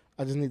 So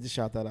I just need to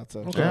shout that out to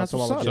her. Okay. Shout out That's to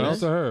what's all up, the Shout out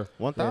kids. to her.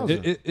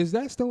 1,000. Is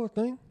that still a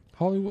thing?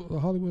 Hollywood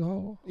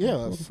Hall?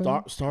 Yeah,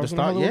 stars in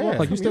star- Hollywood yeah. Walk of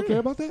Like you still Fame, care yeah.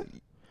 about that?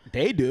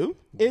 They do.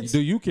 It's.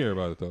 Do you care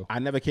about it though? I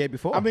never cared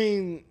before. I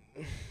mean,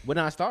 we're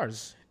not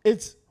stars.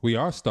 it's. We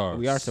are stars.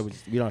 We are so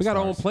we are. We got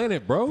our own stars.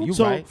 planet, bro. You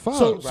So, right. Fuck.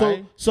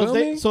 right. so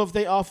Feel if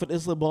they offered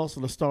Isla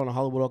Boston a star on the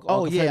Hollywood Walk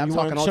Oh of yeah, Fame, I'm you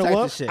talking wanna all show types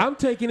up? of shit. I'm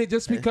taking it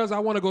just because I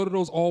want to go to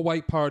those all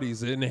white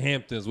parties in the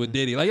Hamptons with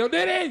Diddy. Like, yo,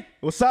 Diddy,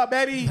 What's up,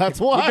 baby? That's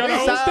why. got our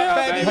own What's up,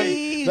 style,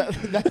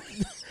 baby?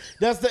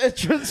 That's the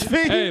entrance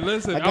fee. Hey,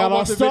 listen, I I got our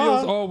watch the star.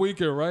 videos all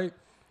weekend, right?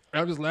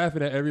 I'm just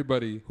laughing at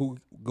everybody who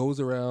goes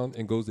around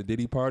and goes to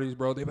Diddy parties,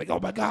 bro. They're like, oh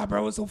my God,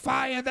 bro, it's so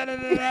fire. Da, da,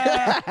 da,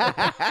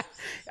 da.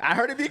 I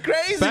heard it be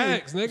crazy.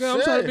 Facts, nigga. I'm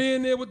Shit. trying to be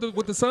in there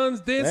with the sons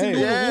dancing, Hey.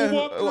 doing Yeah, the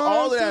woo-walk.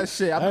 all of that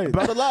shit. I'm Hey.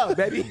 brother love,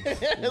 baby.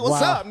 What's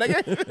Wow. up,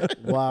 nigga?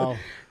 Wow.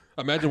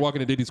 Imagine walking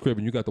to Diddy's crib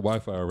and you got the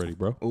Wi-Fi already,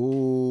 bro.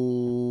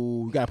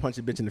 Ooh, you gotta punch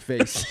a bitch in the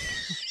face.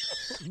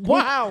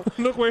 Wow.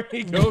 Look where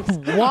he goes.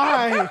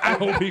 Why? I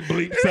hope he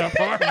bleeps that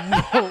part.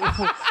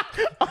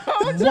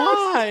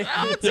 Why?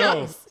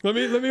 Yo, let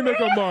me make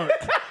a mark.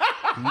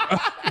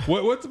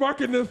 What's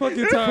marking the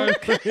fucking time?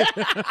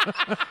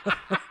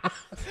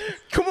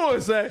 Come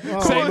on, son. Come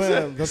Oh, on, man.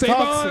 son. The Save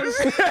thoughts,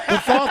 on. the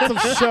thoughts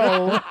of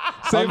show.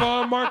 Save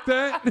on, mark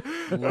that.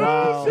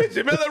 Wow.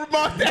 Jamila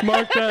remarked that.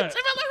 Mark that.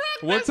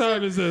 What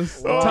time is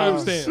this? Oh,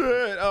 Timestamp.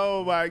 shit.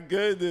 Oh my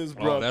goodness,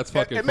 bro. that's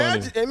fucking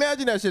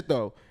imagine that shit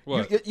though.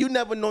 What? You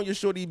never know your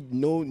shorty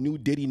knew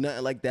Diddy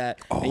nothing like that,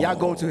 and y'all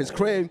go into his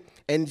crib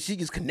and she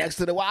just connects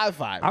to the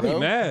Wi-Fi. I'll be bro.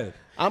 mad.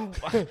 I'm.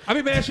 I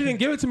be mad she didn't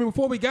give it to me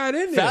before we got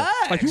in there.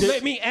 Facts. Like, you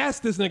let me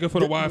ask this nigga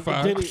for the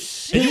Wi-Fi, Diddy-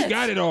 and you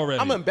got it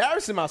already. I'm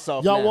embarrassing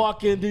myself. Y'all now.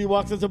 walk in, Diddy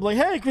walks into like,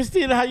 hey,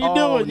 Christina, how you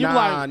Oh, doing? You nah,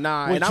 like,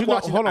 nah. wait, And I'm you know-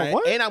 watching. hold on,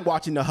 what? And I'm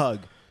watching the hug.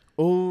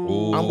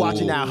 Ooh. I'm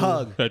watching that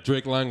hug. That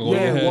Drake line over your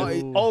Yeah,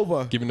 head.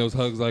 over. Giving those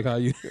hugs like how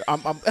you.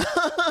 I'm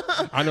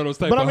I know those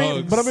type But of I mean,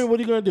 hugs. what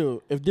are you gonna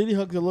do? If Diddy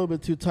hugs a little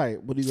bit too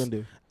tight, what are you gonna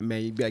do?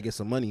 man, you gotta get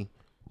some money.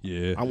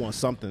 Yeah. I want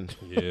something.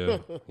 Yeah.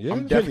 Yeah.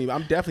 I'm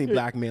definitely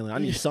blackmailing. I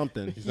need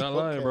something. He's not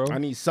lying, bro. I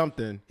need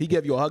something. He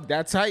gave you a hug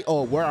that tight?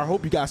 Oh, where I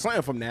hope you got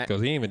something from that.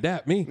 Because he ain't even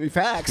dap me.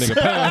 Facts.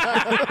 Nigga,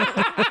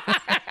 pass.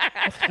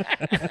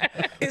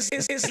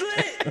 It's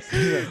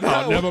lit.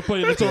 I'll never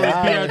play the Notorious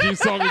B.I.G.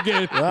 song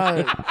again.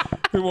 Right.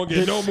 We won't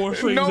get no more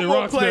streams No in more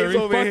Roxbury. plays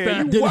over Fuck here.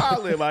 that. You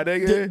wildin', my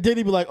nigga.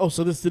 Diddy be like, oh,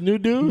 so this the new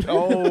dude?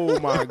 Oh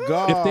my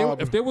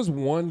god. If there was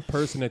one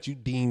person that you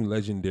deemed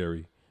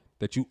legendary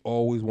that you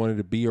always wanted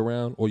to be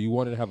around or you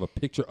wanted to have a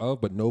picture of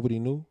but nobody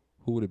knew,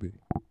 who would it be?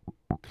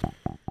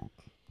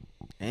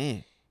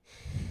 Man,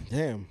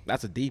 Damn.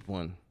 that's a deep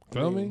one.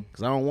 Feel me?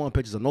 Because I don't want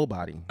pictures of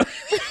nobody.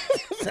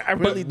 I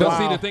really But don't.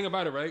 see, the thing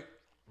about it, right?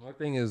 My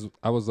thing is,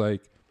 I was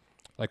like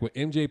when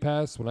MJ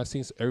passed, when I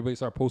seen everybody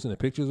start posting the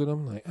pictures with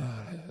him, like,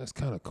 that's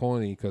kind of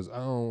corny because I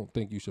don't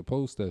think you should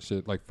post that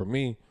shit. Like, for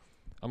me,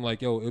 I'm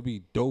like, yo, it'd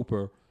be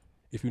doper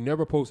if you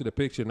never posted a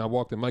picture and I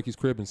walked in Mikey's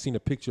crib and seen a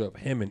picture of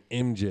him and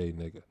MJ,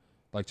 nigga.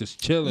 Like, just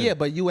chilling. Yeah,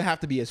 but you would have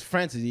to be his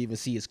friend to even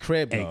see his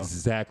crib, though.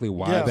 Exactly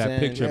why Yeah, that man,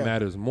 picture yeah.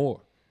 matters more.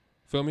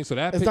 Feel me? So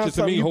that It's picture not to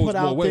something me you holds put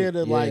more out weight. there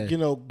to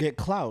Yeah. get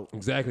clout.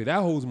 Exactly.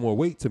 That holds more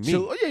weight to me.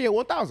 So, yeah,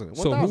 1,000.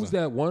 So who's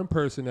that one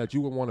person that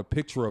you would want a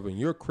picture of in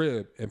your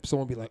crib and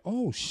someone be like,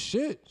 oh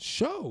shit,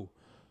 show.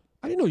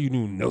 I didn't know you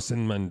knew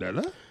Nelson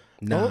Mandela.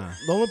 Nah.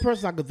 The only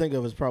person I could think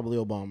of is probably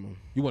Obama.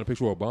 You want a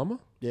picture of Obama?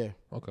 Yeah.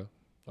 Okay.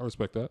 I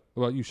respect that.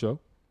 What about you, Show?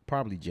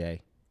 Probably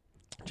Jay.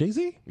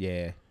 Jay-Z?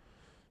 Yeah.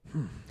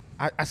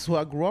 That's what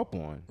I grew up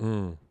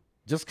on.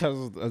 Just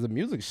because of the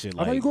music shit. I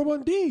thought you Like, grew up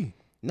on D.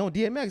 no,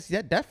 DMX,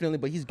 yeah, definitely,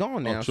 but he's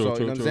gone now. true, so,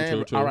 true, you know true, what I'm saying?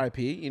 true, true.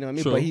 R.I.P., you know what I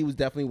mean? True. But he was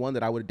definitely one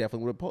that I would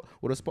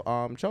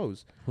have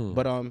chose.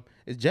 But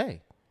it's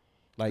Jay.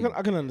 Like,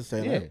 I can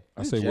understand yeah. that.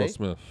 I it's say Jay. Will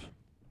Smith.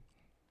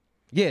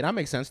 Yeah, that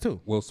makes sense too.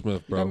 Will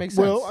Smith, bro. That makes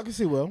sense. Will, I can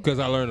see Will. Because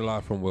I learned a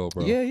lot from Will,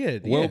 bro. Yeah.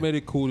 Will made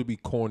it cool to be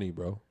corny,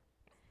 bro.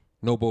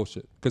 No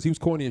bullshit. Because he was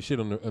corny as shit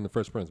on the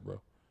Fresh Prince, bro.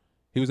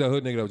 He was that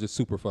hood nigga that was just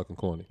super fucking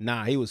corny.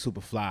 Nah, he was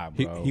super fly,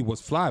 bro. He was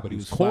fly, but he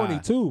was was corny fly.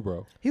 too,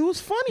 bro. He was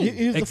funny.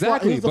 He was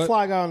Exactly, the but-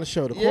 fly guy on the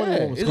show. The corny Yeah,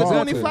 one was he's a Carl.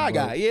 corny fly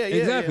guy. Yeah,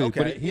 exactly.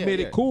 okay. But he Yeah, made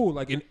yeah. it cool,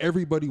 like, and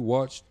everybody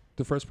watched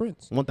the Fresh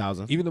Prince.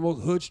 1,000. Even the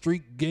most hood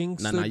street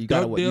gangster, Nah, you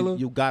gotta drug dealer.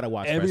 you gotta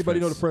watch. Everybody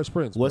know Fresh the Fresh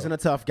Prince. Bro. Wasn't a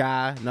tough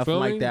guy, nothing Feel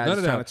like me? that. None Just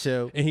of trying that. to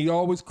chill. And he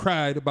always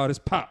cried about his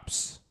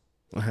pops.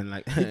 And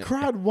like, He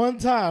cried one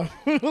time.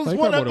 It was Like,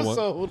 one cried more than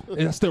episode.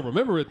 And I still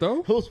remember it though.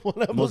 It was one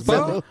most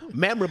episode.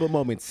 memorable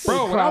moments.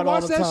 Bro, when I cried all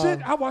watched the that time.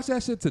 shit, I watched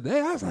that shit today.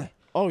 I was like,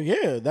 Oh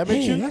yeah, that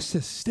makes hey, you. that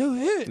shit still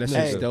hit. That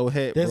nigga. shit still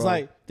hit. There's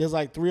bro. there's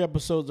like 3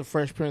 episodes of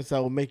Fresh Prince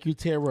that will make you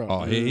tear up.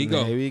 Oh, here you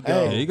go. Here we go.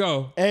 Hey. Here you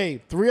go.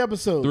 Hey, 3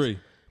 episodes. 3.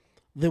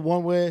 The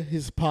one where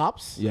his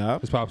pops. Yeah.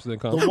 His pops didn't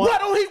come. The one, Why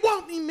don't he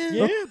want me, man?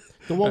 yeah.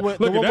 The one where. Look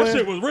the at one that where,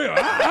 shit was real.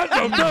 I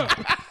jumped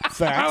up.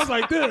 I was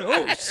like, this.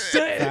 Oh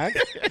shit.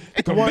 Facts.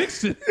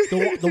 Conviction.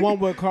 the one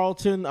where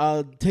Carlton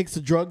takes the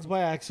drugs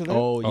by accident.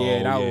 Oh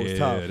yeah, that Oh, was yeah,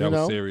 tough. That you was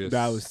know? serious.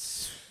 That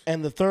was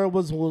And the third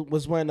was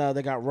when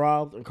they got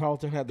robbed and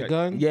Carlton had the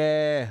gun.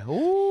 Yeah.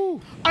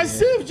 Ooh. I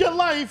saved your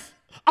life.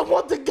 I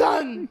want the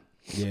gun.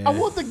 Yeah. I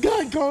want the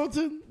gun,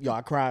 Carlton. Yo,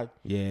 I cried.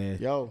 Yeah.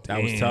 Yo.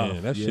 That was Damn,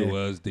 tough. That yeah. shit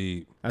was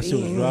deep. That shit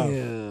was rough.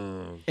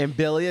 Damn. And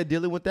Belia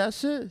dealing with that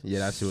shit? Yeah,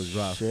 that shit was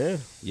rough. Shit.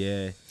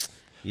 Yeah.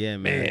 Yeah,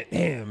 man. Man,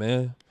 damn,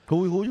 man.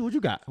 Who you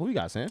got? Who you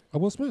got, Sam?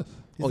 Will Smith.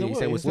 Oh, yeah, you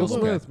said Will Will Will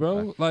Smith. Smith,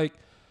 bro.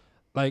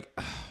 Like,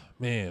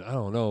 man, I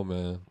don't know,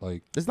 man.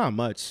 Like, There's not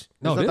much.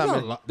 no, There's there's not a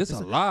many. lot. There's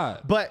a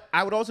lot. But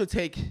I would also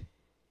take,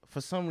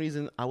 for some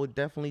reason, I would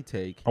definitely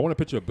take I want a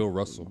picture of Bill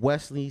Russell.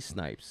 Wesley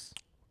Snipes.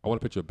 I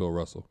want a picture of Bill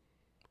Russell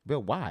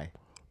Bill, why?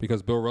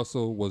 because Bill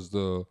Russell was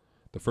the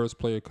first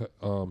player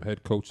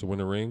head coach to win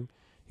a ring.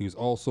 He was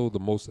also the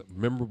most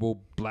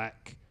memorable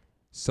black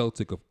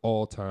Celtic of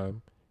all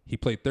time. He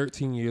played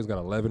 13 years, got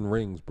 11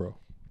 rings, bro.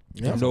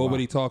 Yeah.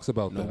 Nobody talks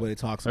about that. Nobody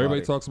talks about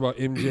Everybody it. talks about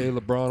MJ,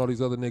 LeBron, all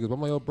these other niggas. But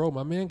I'm like, yo, bro,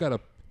 my man got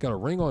a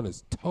ring on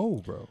his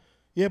toe, bro.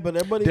 Yeah, but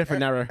everybody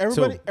Different era,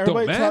 Everybody, too.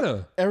 everybody, Don't talk-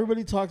 matter.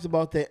 everybody talks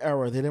about their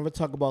era. They never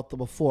talk about the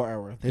before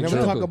era. They never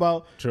Exactly. talk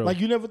about True. like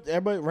you never.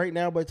 Everybody right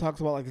now, everybody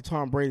talks about like the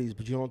Tom Brady's,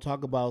 but you don't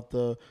talk about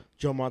the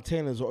Joe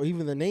Montanas or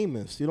even the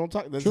Namaths. You don't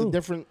talk. That's True. a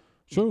different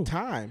True.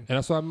 time. And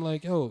that's why I'm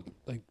like, yo,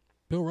 like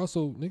Bill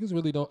Russell, niggas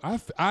really don't.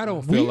 I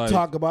don't feel We like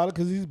talk about it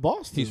because he's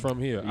Boston. he's from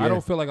here. I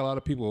don't feel like a lot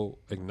of people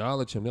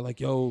acknowledge him. They're like,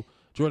 yo,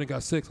 Jordan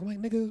got 6. I'm like,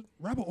 nigga,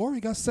 Robert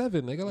Horry got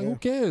 7. Nigga, like, who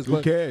cares? Who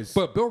cares?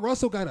 But Bill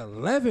Russell got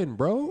 11,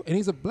 bro, and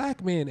he's a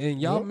black man.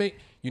 And y'all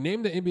you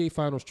name the NBA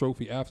Finals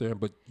trophy after him,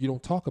 but you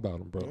don't talk about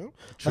him, bro.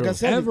 Like I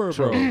said, Ever,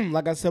 bro.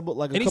 like I said, but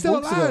like a And he's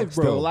couple still weeks alive, ago,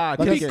 bro. Still alive,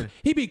 He kicking.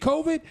 beat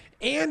COVID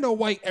and the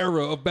white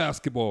era of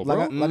basketball,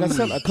 bro. like I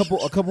said a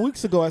couple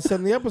weeks ago, I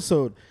said in the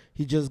episode,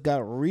 he just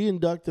got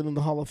re-inducted in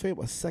the Hall of Fame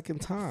a second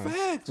time.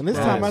 Facts, and this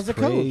bro. time as a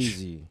coach.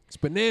 Crazy. It's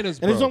bananas,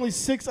 And bro. there's only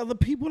 6 other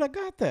people that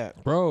got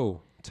that.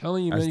 Bro,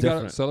 telling you, That's man, you gotta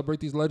different. celebrate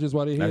these legends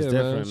while they're That's here,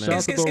 man. different, man.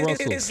 Shout out to Bill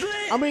Russell.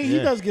 I mean, he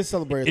does get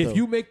celebrated. If though.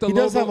 you make the he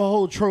does logo- have a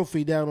whole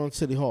trophy down on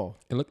City Hall.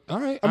 And look, all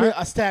right, I mean,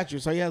 a statue.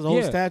 So he has a whole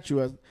Yeah.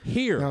 statue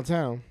here,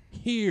 downtown.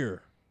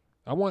 here.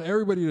 I want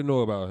everybody to know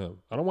about him.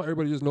 I don't want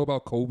everybody to just know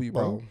about Kobe,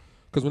 bro. Bro.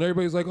 Because when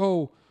everybody's like,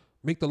 "Oh,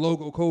 make the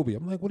logo Kobe,"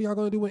 I'm like, "What are y'all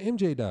gonna do when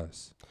MJ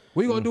dies?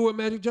 What are you gonna do when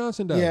Magic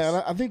Johnson dies?" Yeah, and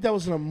I think that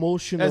was an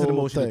emotional, That's an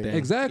emotional thing.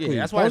 Exactly.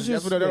 Yeah, that's why That was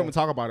that's just- what they don't yeah. even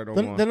talk about it no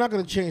They're, more. they're not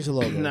going to change the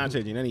logo. Not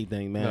changing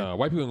anything, man. Nah,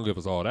 white people ain't gonna give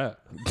us all that.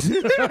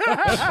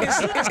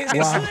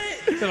 Wow.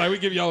 They're like, we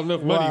give y'all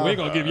enough money. We ain't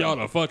gonna give y'all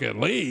the fucking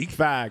league.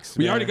 Facts.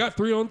 We man. already got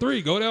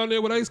 3-on-3. Go down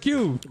there with Ice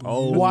Cube.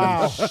 Oh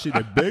Wow. shit,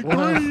 a big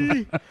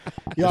three.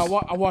 Yeah,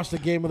 I watched the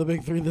game of the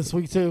Big 3 this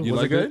week too. You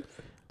Was it like good? it?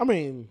 I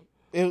mean,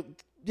 it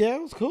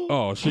was cool.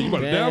 Oh shit, you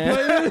about to Damn.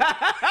 downplay it?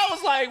 I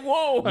was like,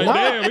 whoa. Like,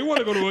 damn, we want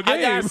to go to a I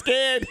game. got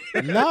scared.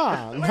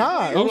 Nah. It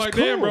I'm was like,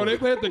 cool. damn, bro, they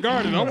play at the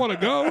Garden. I want to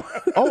go.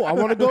 Oh, I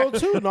want to go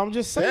too. No, I'm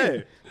just saying.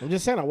 Yeah. I'm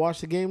just saying. I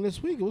watched the game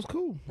this week. It was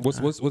cool. What's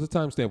the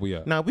timestamp we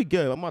at? Nah, we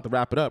good. I'm about to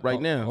wrap it up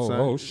right now. Oh, son.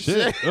 oh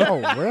shit. Oh,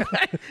 really?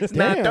 It's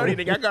Damn. 9:30,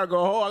 nigga. I gotta go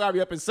home. I gotta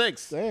be up at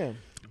 6. Damn.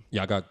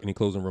 Y'all got any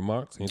closing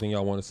remarks? Anything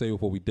y'all want to say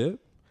before we dip?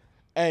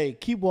 Hey,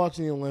 keep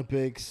watching the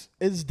Olympics.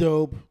 It's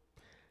dope.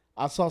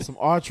 I saw some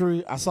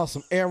archery. I saw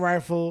some air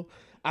rifle.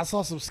 I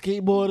saw some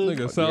skateboarding.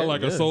 Nigga sound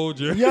like a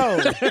soldier. Yo,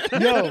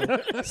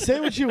 say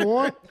what you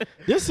want.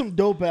 There's some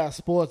dope ass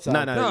sports out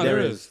Nah, there. nah, No, there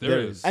there is. is, there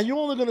is. And you're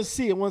only gonna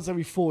see it once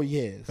every 4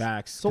 years.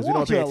 Facts. So 'Cause we don't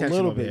watch pay it a attention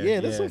little over bit. here. Yeah,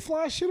 there's Yeah. some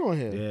fly shit on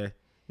here. Yeah.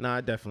 Nah,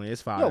 definitely.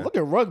 It's fire. Yo, look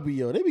at rugby,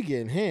 yo. They be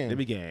getting hand. They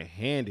be getting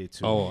handed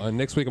to. Oh,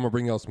 next week I'm gonna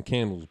bring y'all some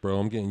candles, bro.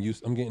 I'm getting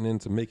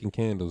into making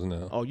candles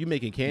now. Oh, you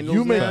making candles?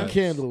 you now? making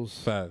candles.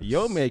 Facts.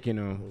 You're making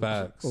them.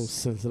 Facts. Oh,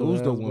 sensitive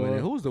Who's the ass woman? boy.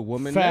 Who's the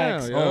woman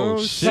Facts. now? Yo?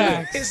 Oh shit.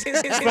 Facts.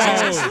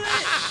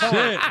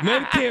 Shit.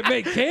 Men can't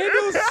make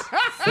candles?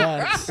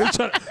 Facts.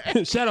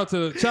 Shout out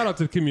to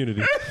the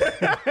community.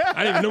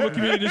 I didn't even know what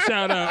community to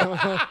shout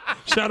out.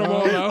 Shout them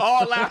all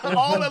out.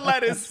 all the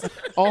letters.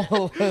 All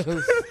of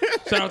us.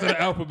 Shout out to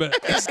the alphabet.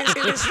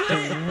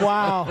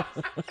 Wow.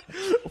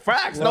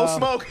 Facts. No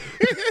smoke.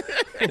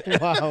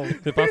 Wow.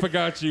 If I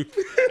forgot you,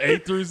 A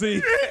through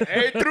Z.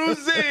 A through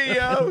Z,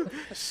 yo.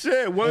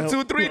 Shit. 1,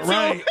 2, 3, 2.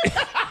 Right.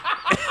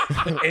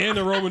 And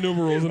the Roman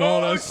numerals and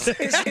all that shit.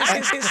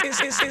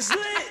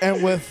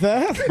 And with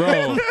that,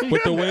 Bro,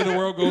 with the way the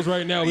world goes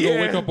right now, we're Yeah.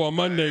 gonna wake up on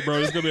Monday, bro.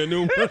 It's gonna be a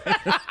new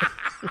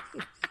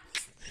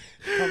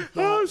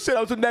Oh shit.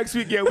 Until next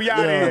week, yeah. We out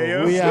of here,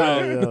 yo. we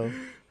out, yo.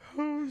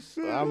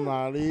 I'm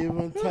not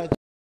even touching.